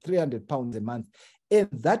 300 pounds a month. And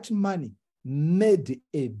that money made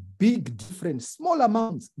a big difference, small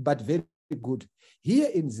amounts, but very good. Here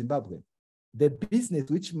in Zimbabwe, the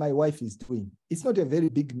business which my wife is doing, it's not a very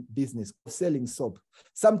big business, selling soap.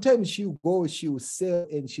 Sometimes she'll sell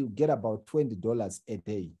and she'll get about $20 a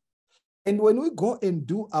day. And when we go and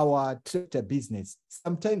do our tractor business,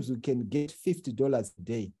 sometimes we can get $50 a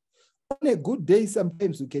day. On a good day,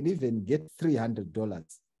 sometimes we can even get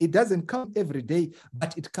 $300. It doesn't come every day,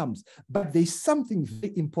 but it comes. But there's something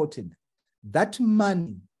very important. That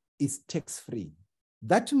money is tax-free.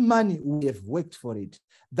 That money, we have worked for it.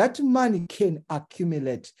 That money can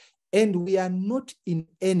accumulate, and we are not in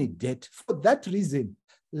any debt. For that reason,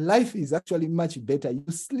 life is actually much better. You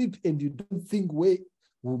sleep and you don't think where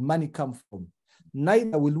will money come from.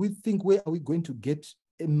 Neither will we think where are we going to get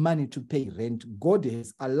money to pay rent. God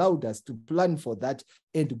has allowed us to plan for that,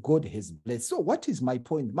 and God has blessed. So what is my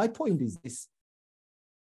point? My point is this.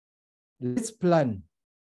 Let's plan.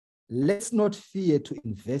 let's not fear to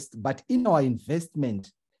invest, but in our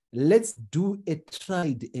investment, let's do a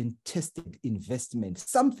tried and tested investment,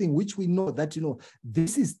 something which we know that,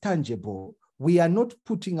 this is tangible. We are not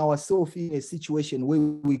putting ourselves in a situation where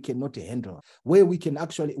we cannot handle, where we can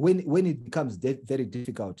actually, when it becomes very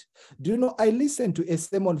difficult. Do you know, I listened to a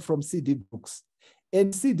sermon from C.D. Brooks,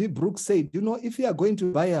 and C.D. Brooks said, if you are going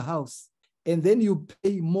to buy a house and then you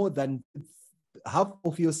pay more than half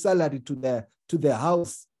of your salary to the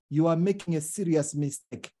house, you are making a serious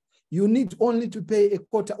mistake. You need only to pay a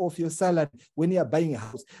quarter of your salary when you are buying a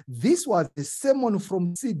house. This was a sermon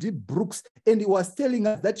from C.D. Brooks, and he was telling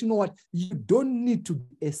us that, you don't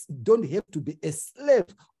have to be a slave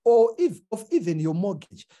of even your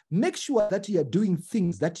mortgage. Make sure that you are doing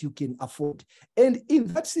things that you can afford. And in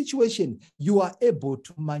that situation, you are able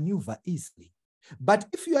to maneuver easily. But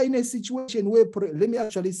if you are in a situation where, let me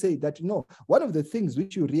actually say that, one of the things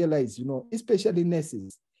which you realize, especially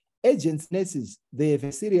nurses, agents, nurses, they have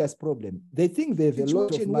a serious problem. They think they have a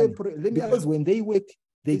lot of money because when they work,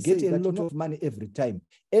 they get a lot of money every time.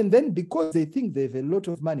 And then because they think they have a lot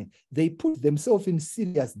of money, they put themselves in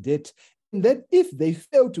serious debt. And then if they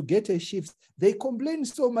fail to get a shift, they complain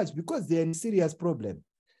so much because they're in a serious problem.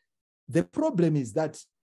 The problem is that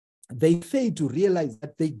they fail to realize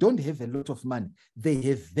that they don't have a lot of money. They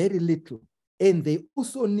have very little. And they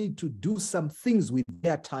also need to do some things with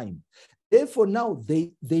their time. Therefore, now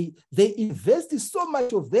they invest so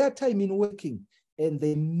much of their time in working, and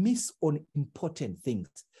they miss on important things.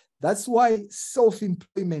 That's why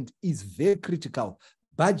self-employment is very critical.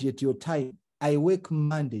 Budget your time. I work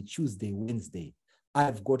Monday, Tuesday, Wednesday.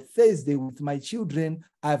 I've got Thursday with my children.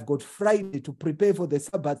 I've got Friday to prepare for the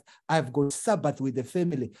Sabbath. I've got Sabbath with the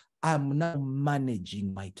family. I'm now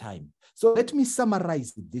managing my time. So let me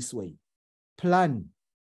summarize it this way. Plan,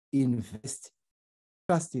 invest,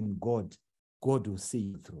 trust in God. God will see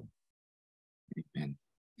you through. Amen.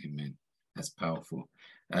 Amen. That's powerful.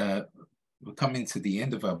 We're coming to the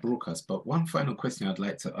end of our broadcast, but one final question I'd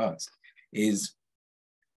like to ask is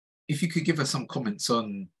if you could give us some comments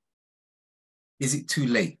on, is it too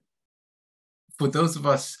late? For those of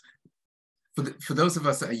us, for those of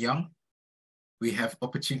us that are young, we have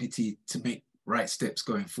opportunity to make right steps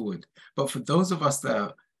going forward. But for those of us that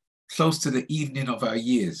are close to the evening of our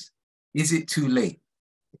years, is it too late?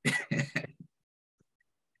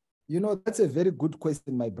 That's a very good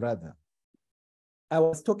question, my brother. I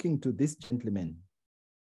was talking to this gentleman,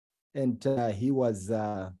 and he was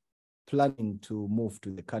planning to move to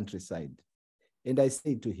the countryside. And I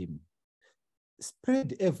said to him,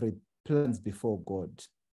 spread every plans before God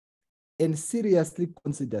and seriously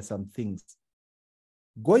consider some things.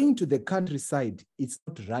 Going to the countryside, it's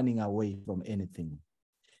not running away from anything.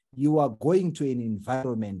 You are going to an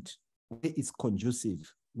environment where it's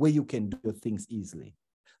conducive, where you can do your things easily.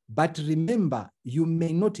 But remember, you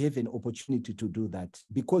may not have an opportunity to do that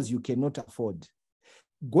because you cannot afford.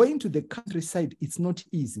 Going to the countryside, it's not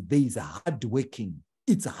easy. There is hard working.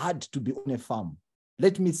 It's hard to be on a farm.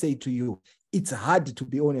 Let me say to you, it's hard to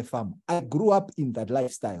be on a farm. I grew up in that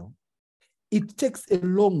lifestyle. It takes a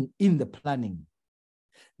long in the planning.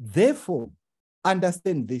 Therefore,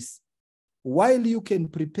 understand this. While you can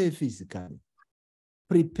prepare physically,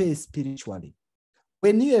 prepare spiritually.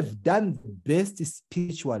 When you have done the best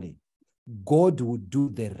spiritually, God will do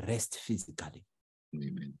the rest physically.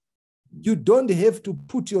 Amen. You don't have to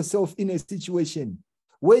put yourself in a situation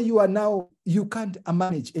where you are now, you can't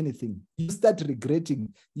manage anything. You start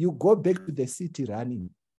regretting. You go back to the city running.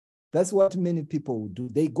 That's what many people will do.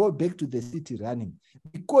 They go back to the city running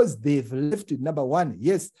because they've left it. Number one,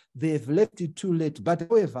 yes, they've left it too late. But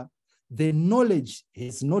however, the knowledge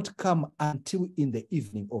has not come until in the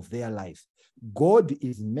evening of their life. God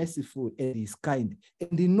is merciful and is kind,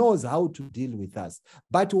 and he knows how to deal with us.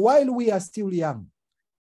 But while we are still young,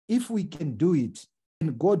 if we can do it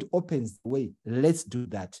and God opens the way, let's do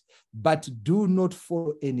that. But do not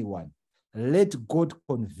follow anyone. Let God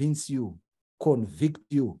convince you, convict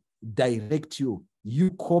you, direct you.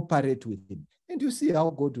 You cooperate with him, and you see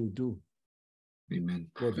how God will do. Amen.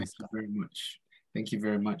 Thank you very much. Thank you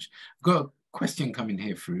very much. I've got a question coming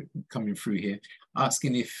through here,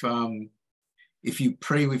 asking if you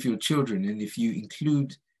pray with your children and if you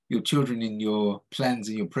include your children in your plans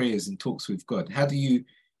and your prayers and talks with God. How do you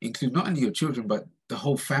include not only your children, but the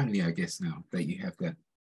whole family, I guess, now that you have that?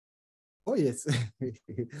 Oh, yes.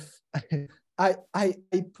 I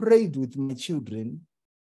prayed with my children.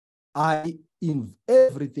 In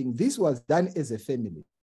everything, this was done as a family.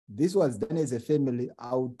 This was done as a family.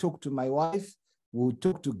 I would talk to my wife. We'll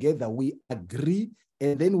talk together. We agree.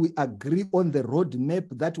 And then we agree on the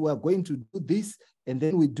roadmap that we are going to do this. And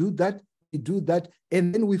then we do that. we do that,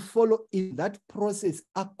 and then we follow in that process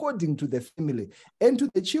according to the family. And to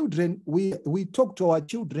the children, we talk to our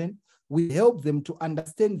children. We help them to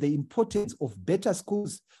understand the importance of better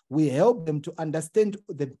schools. We help them to understand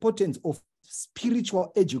the importance of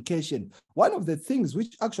spiritual education. One of the things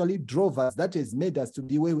which actually drove us, that has made us to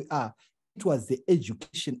be where we are, it was the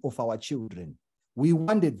education of our children. We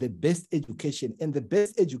wanted the best education, and the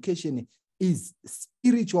best education is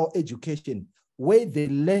spiritual education, where they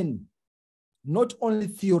learn not only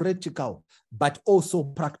theoretical, but also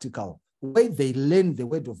practical, where they learn the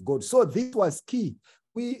word of God. So this was key.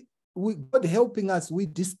 God helping us, we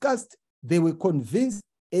discussed, they were convinced,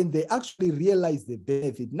 and they actually realized the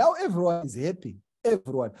benefit. Now everyone is happy.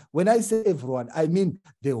 Everyone. When I say everyone, I mean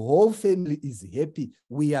the whole family is happy.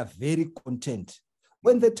 We are very content.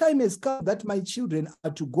 When the time has come that my children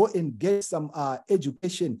are to go and get some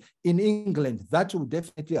education in England, that will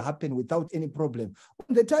definitely happen without any problem.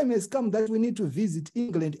 When the time has come that we need to visit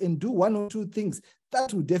England and do one or two things,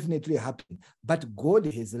 that will definitely happen. But God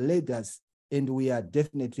has led us, and we are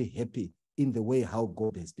definitely happy in the way how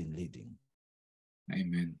God has been leading.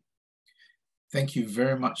 Amen. Thank you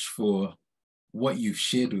very much for what you've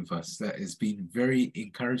shared with us. That has been very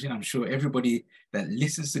encouraging. I'm sure everybody that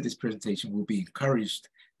listens to this presentation will be encouraged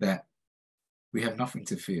that we have nothing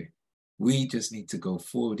to fear. We just need to go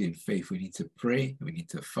forward in faith. We need to pray, we need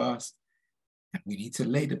to fast, and we need to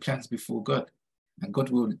lay the plans before God. And God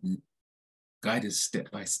will guide us step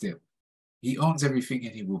by step. He owns everything,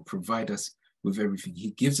 and he will provide us with everything.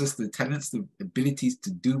 He gives us the talents, the abilities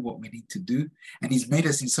to do what we need to do. And he's made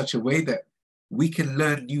us in such a way that we can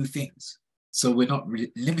learn new things. So we're not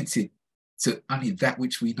limited to only that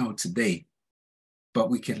which we know today, but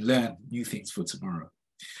we can learn new things for tomorrow.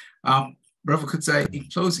 Brother Kudzai, in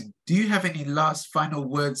closing, do you have any last final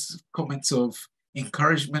words, comments of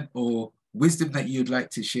encouragement or wisdom that you'd like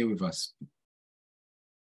to share with us?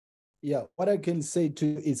 Yeah, what I can say to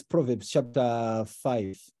you is Proverbs chapter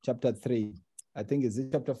 5, chapter 3. I think it's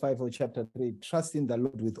chapter 5 or chapter 3. Trust in the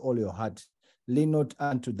Lord with all your heart. Lean not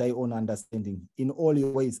unto thy own understanding. In all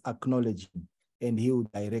your ways acknowledge him, and he will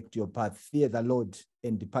direct your path. Fear the Lord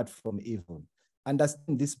and depart from evil.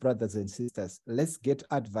 Understand this, brothers and sisters. Let's get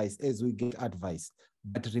advice as we get advice.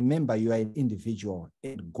 But remember, you are an individual,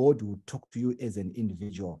 and God will talk to you as an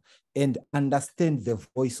individual. And understand the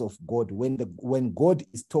voice of God. When God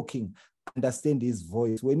is talking, understand his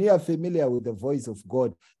voice. When you are familiar with the voice of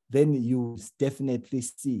God, then you definitely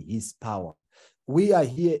see his power. We are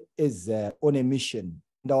here as on a mission,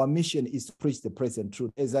 and our mission is to preach the present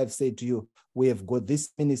truth. As I've said to you, we have got this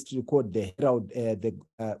ministry called the Herald,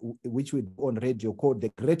 which we do on radio, called the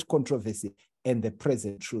Great Controversy and the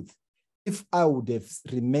Present Truth. If I would have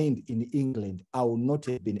remained in England, I would not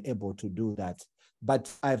have been able to do that.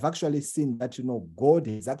 But I've actually seen that, God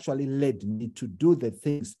has actually led me to do the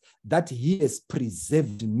things that he has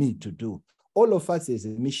preserved me to do. All of us as a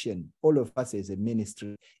mission, all of us as a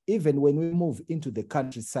ministry, even when we move into the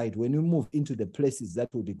countryside, when we move into the places that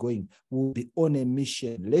we'll be going, we'll be on a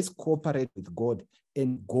mission. Let's cooperate with God,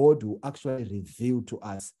 and God will actually reveal to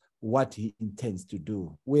us what he intends to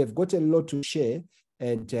do. We have got a lot to share,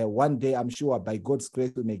 and one day, I'm sure by God's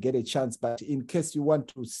grace, we may get a chance. But in case you want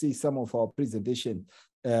to see some of our presentation,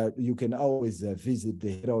 you can always visit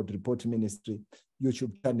the Herald Report Ministry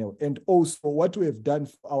YouTube channel. And also what we have done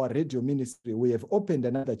for our radio ministry, we have opened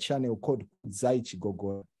another channel called Kudzai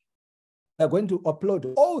Chigogora. We're going to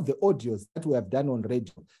upload all the audios that we have done on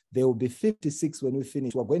radio. There will be 56 when we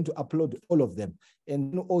finish. We're going to upload all of them.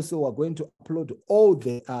 And also we're going to upload all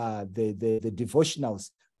the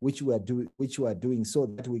devotionals which we are doing so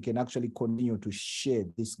that we can actually continue to share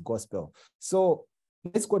this gospel. So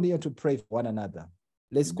let's continue to pray for one another.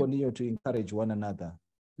 Let's continue to encourage one another.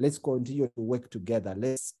 Let's continue to work together.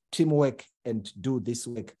 Let's teamwork and do this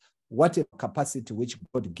work. Whatever capacity which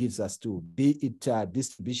God gives us to, be it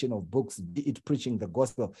distribution of books, be it preaching the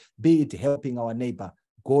gospel, be it helping our neighbor,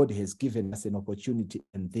 God has given us an opportunity,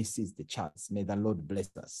 and this is the chance. May the Lord bless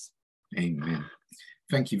us. Amen.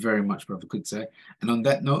 Thank you very much, Brother Kudzai. And on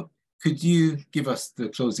that note, could you give us the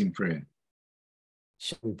closing prayer?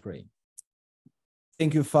 Shall we pray?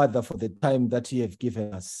 Thank you, Father, for the time that you have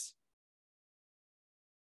given us.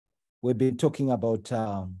 We've been talking about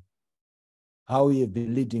how you have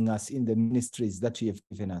been leading us in the ministries that you have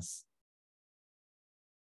given us.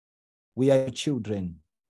 We are your children.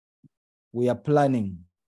 We are planning.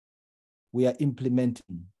 We are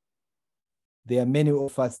implementing. There are many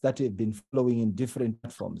of us that have been following in different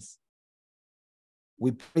platforms.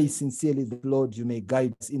 We pray sincerely that, Lord, you may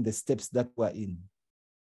guide us in the steps that we are in.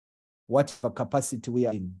 Whatever capacity we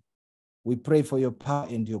are in, we pray for your power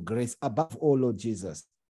and your grace. Above all, Lord Jesus,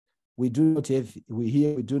 we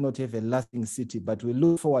do not have a lasting city, but we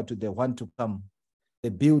look forward to the one to come.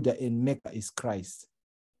 The builder and maker is Christ.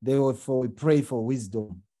 Therefore, we pray for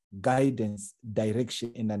wisdom, guidance,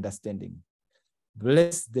 direction, and understanding.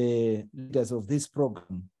 Bless the leaders of this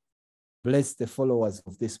program. Bless the followers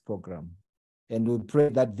of this program. And we pray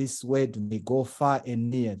that this word may go far and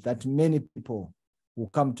near, that many people will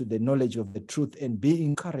come to the knowledge of the truth and be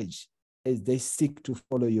encouraged as they seek to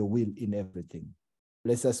follow your will in everything.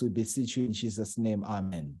 Bless us, we beseech you in Jesus' name.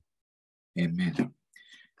 Amen. Amen.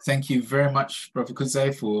 Thank you very much, Brother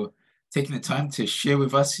Kudzai, for taking the time to share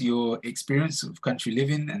with us your experience of country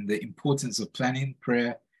living and the importance of planning,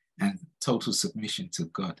 prayer, and total submission to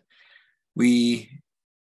God. We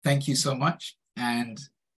thank you so much. And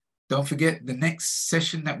don't forget, the next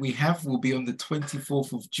session that we have will be on the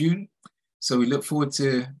 24th of June. So we look forward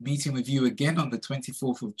to meeting with you again on the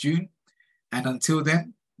 24th of June. And until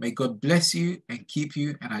then, may God bless you and keep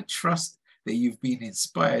you. And I trust that you've been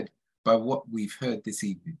inspired by what we've heard this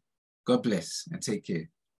evening. God bless and take care.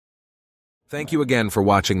 Thank you again for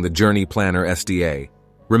watching the Journey Planner SDA.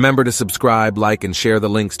 Remember to subscribe, like, and share the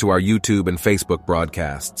links to our YouTube and Facebook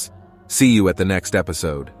broadcasts. See you at the next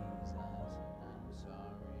episode.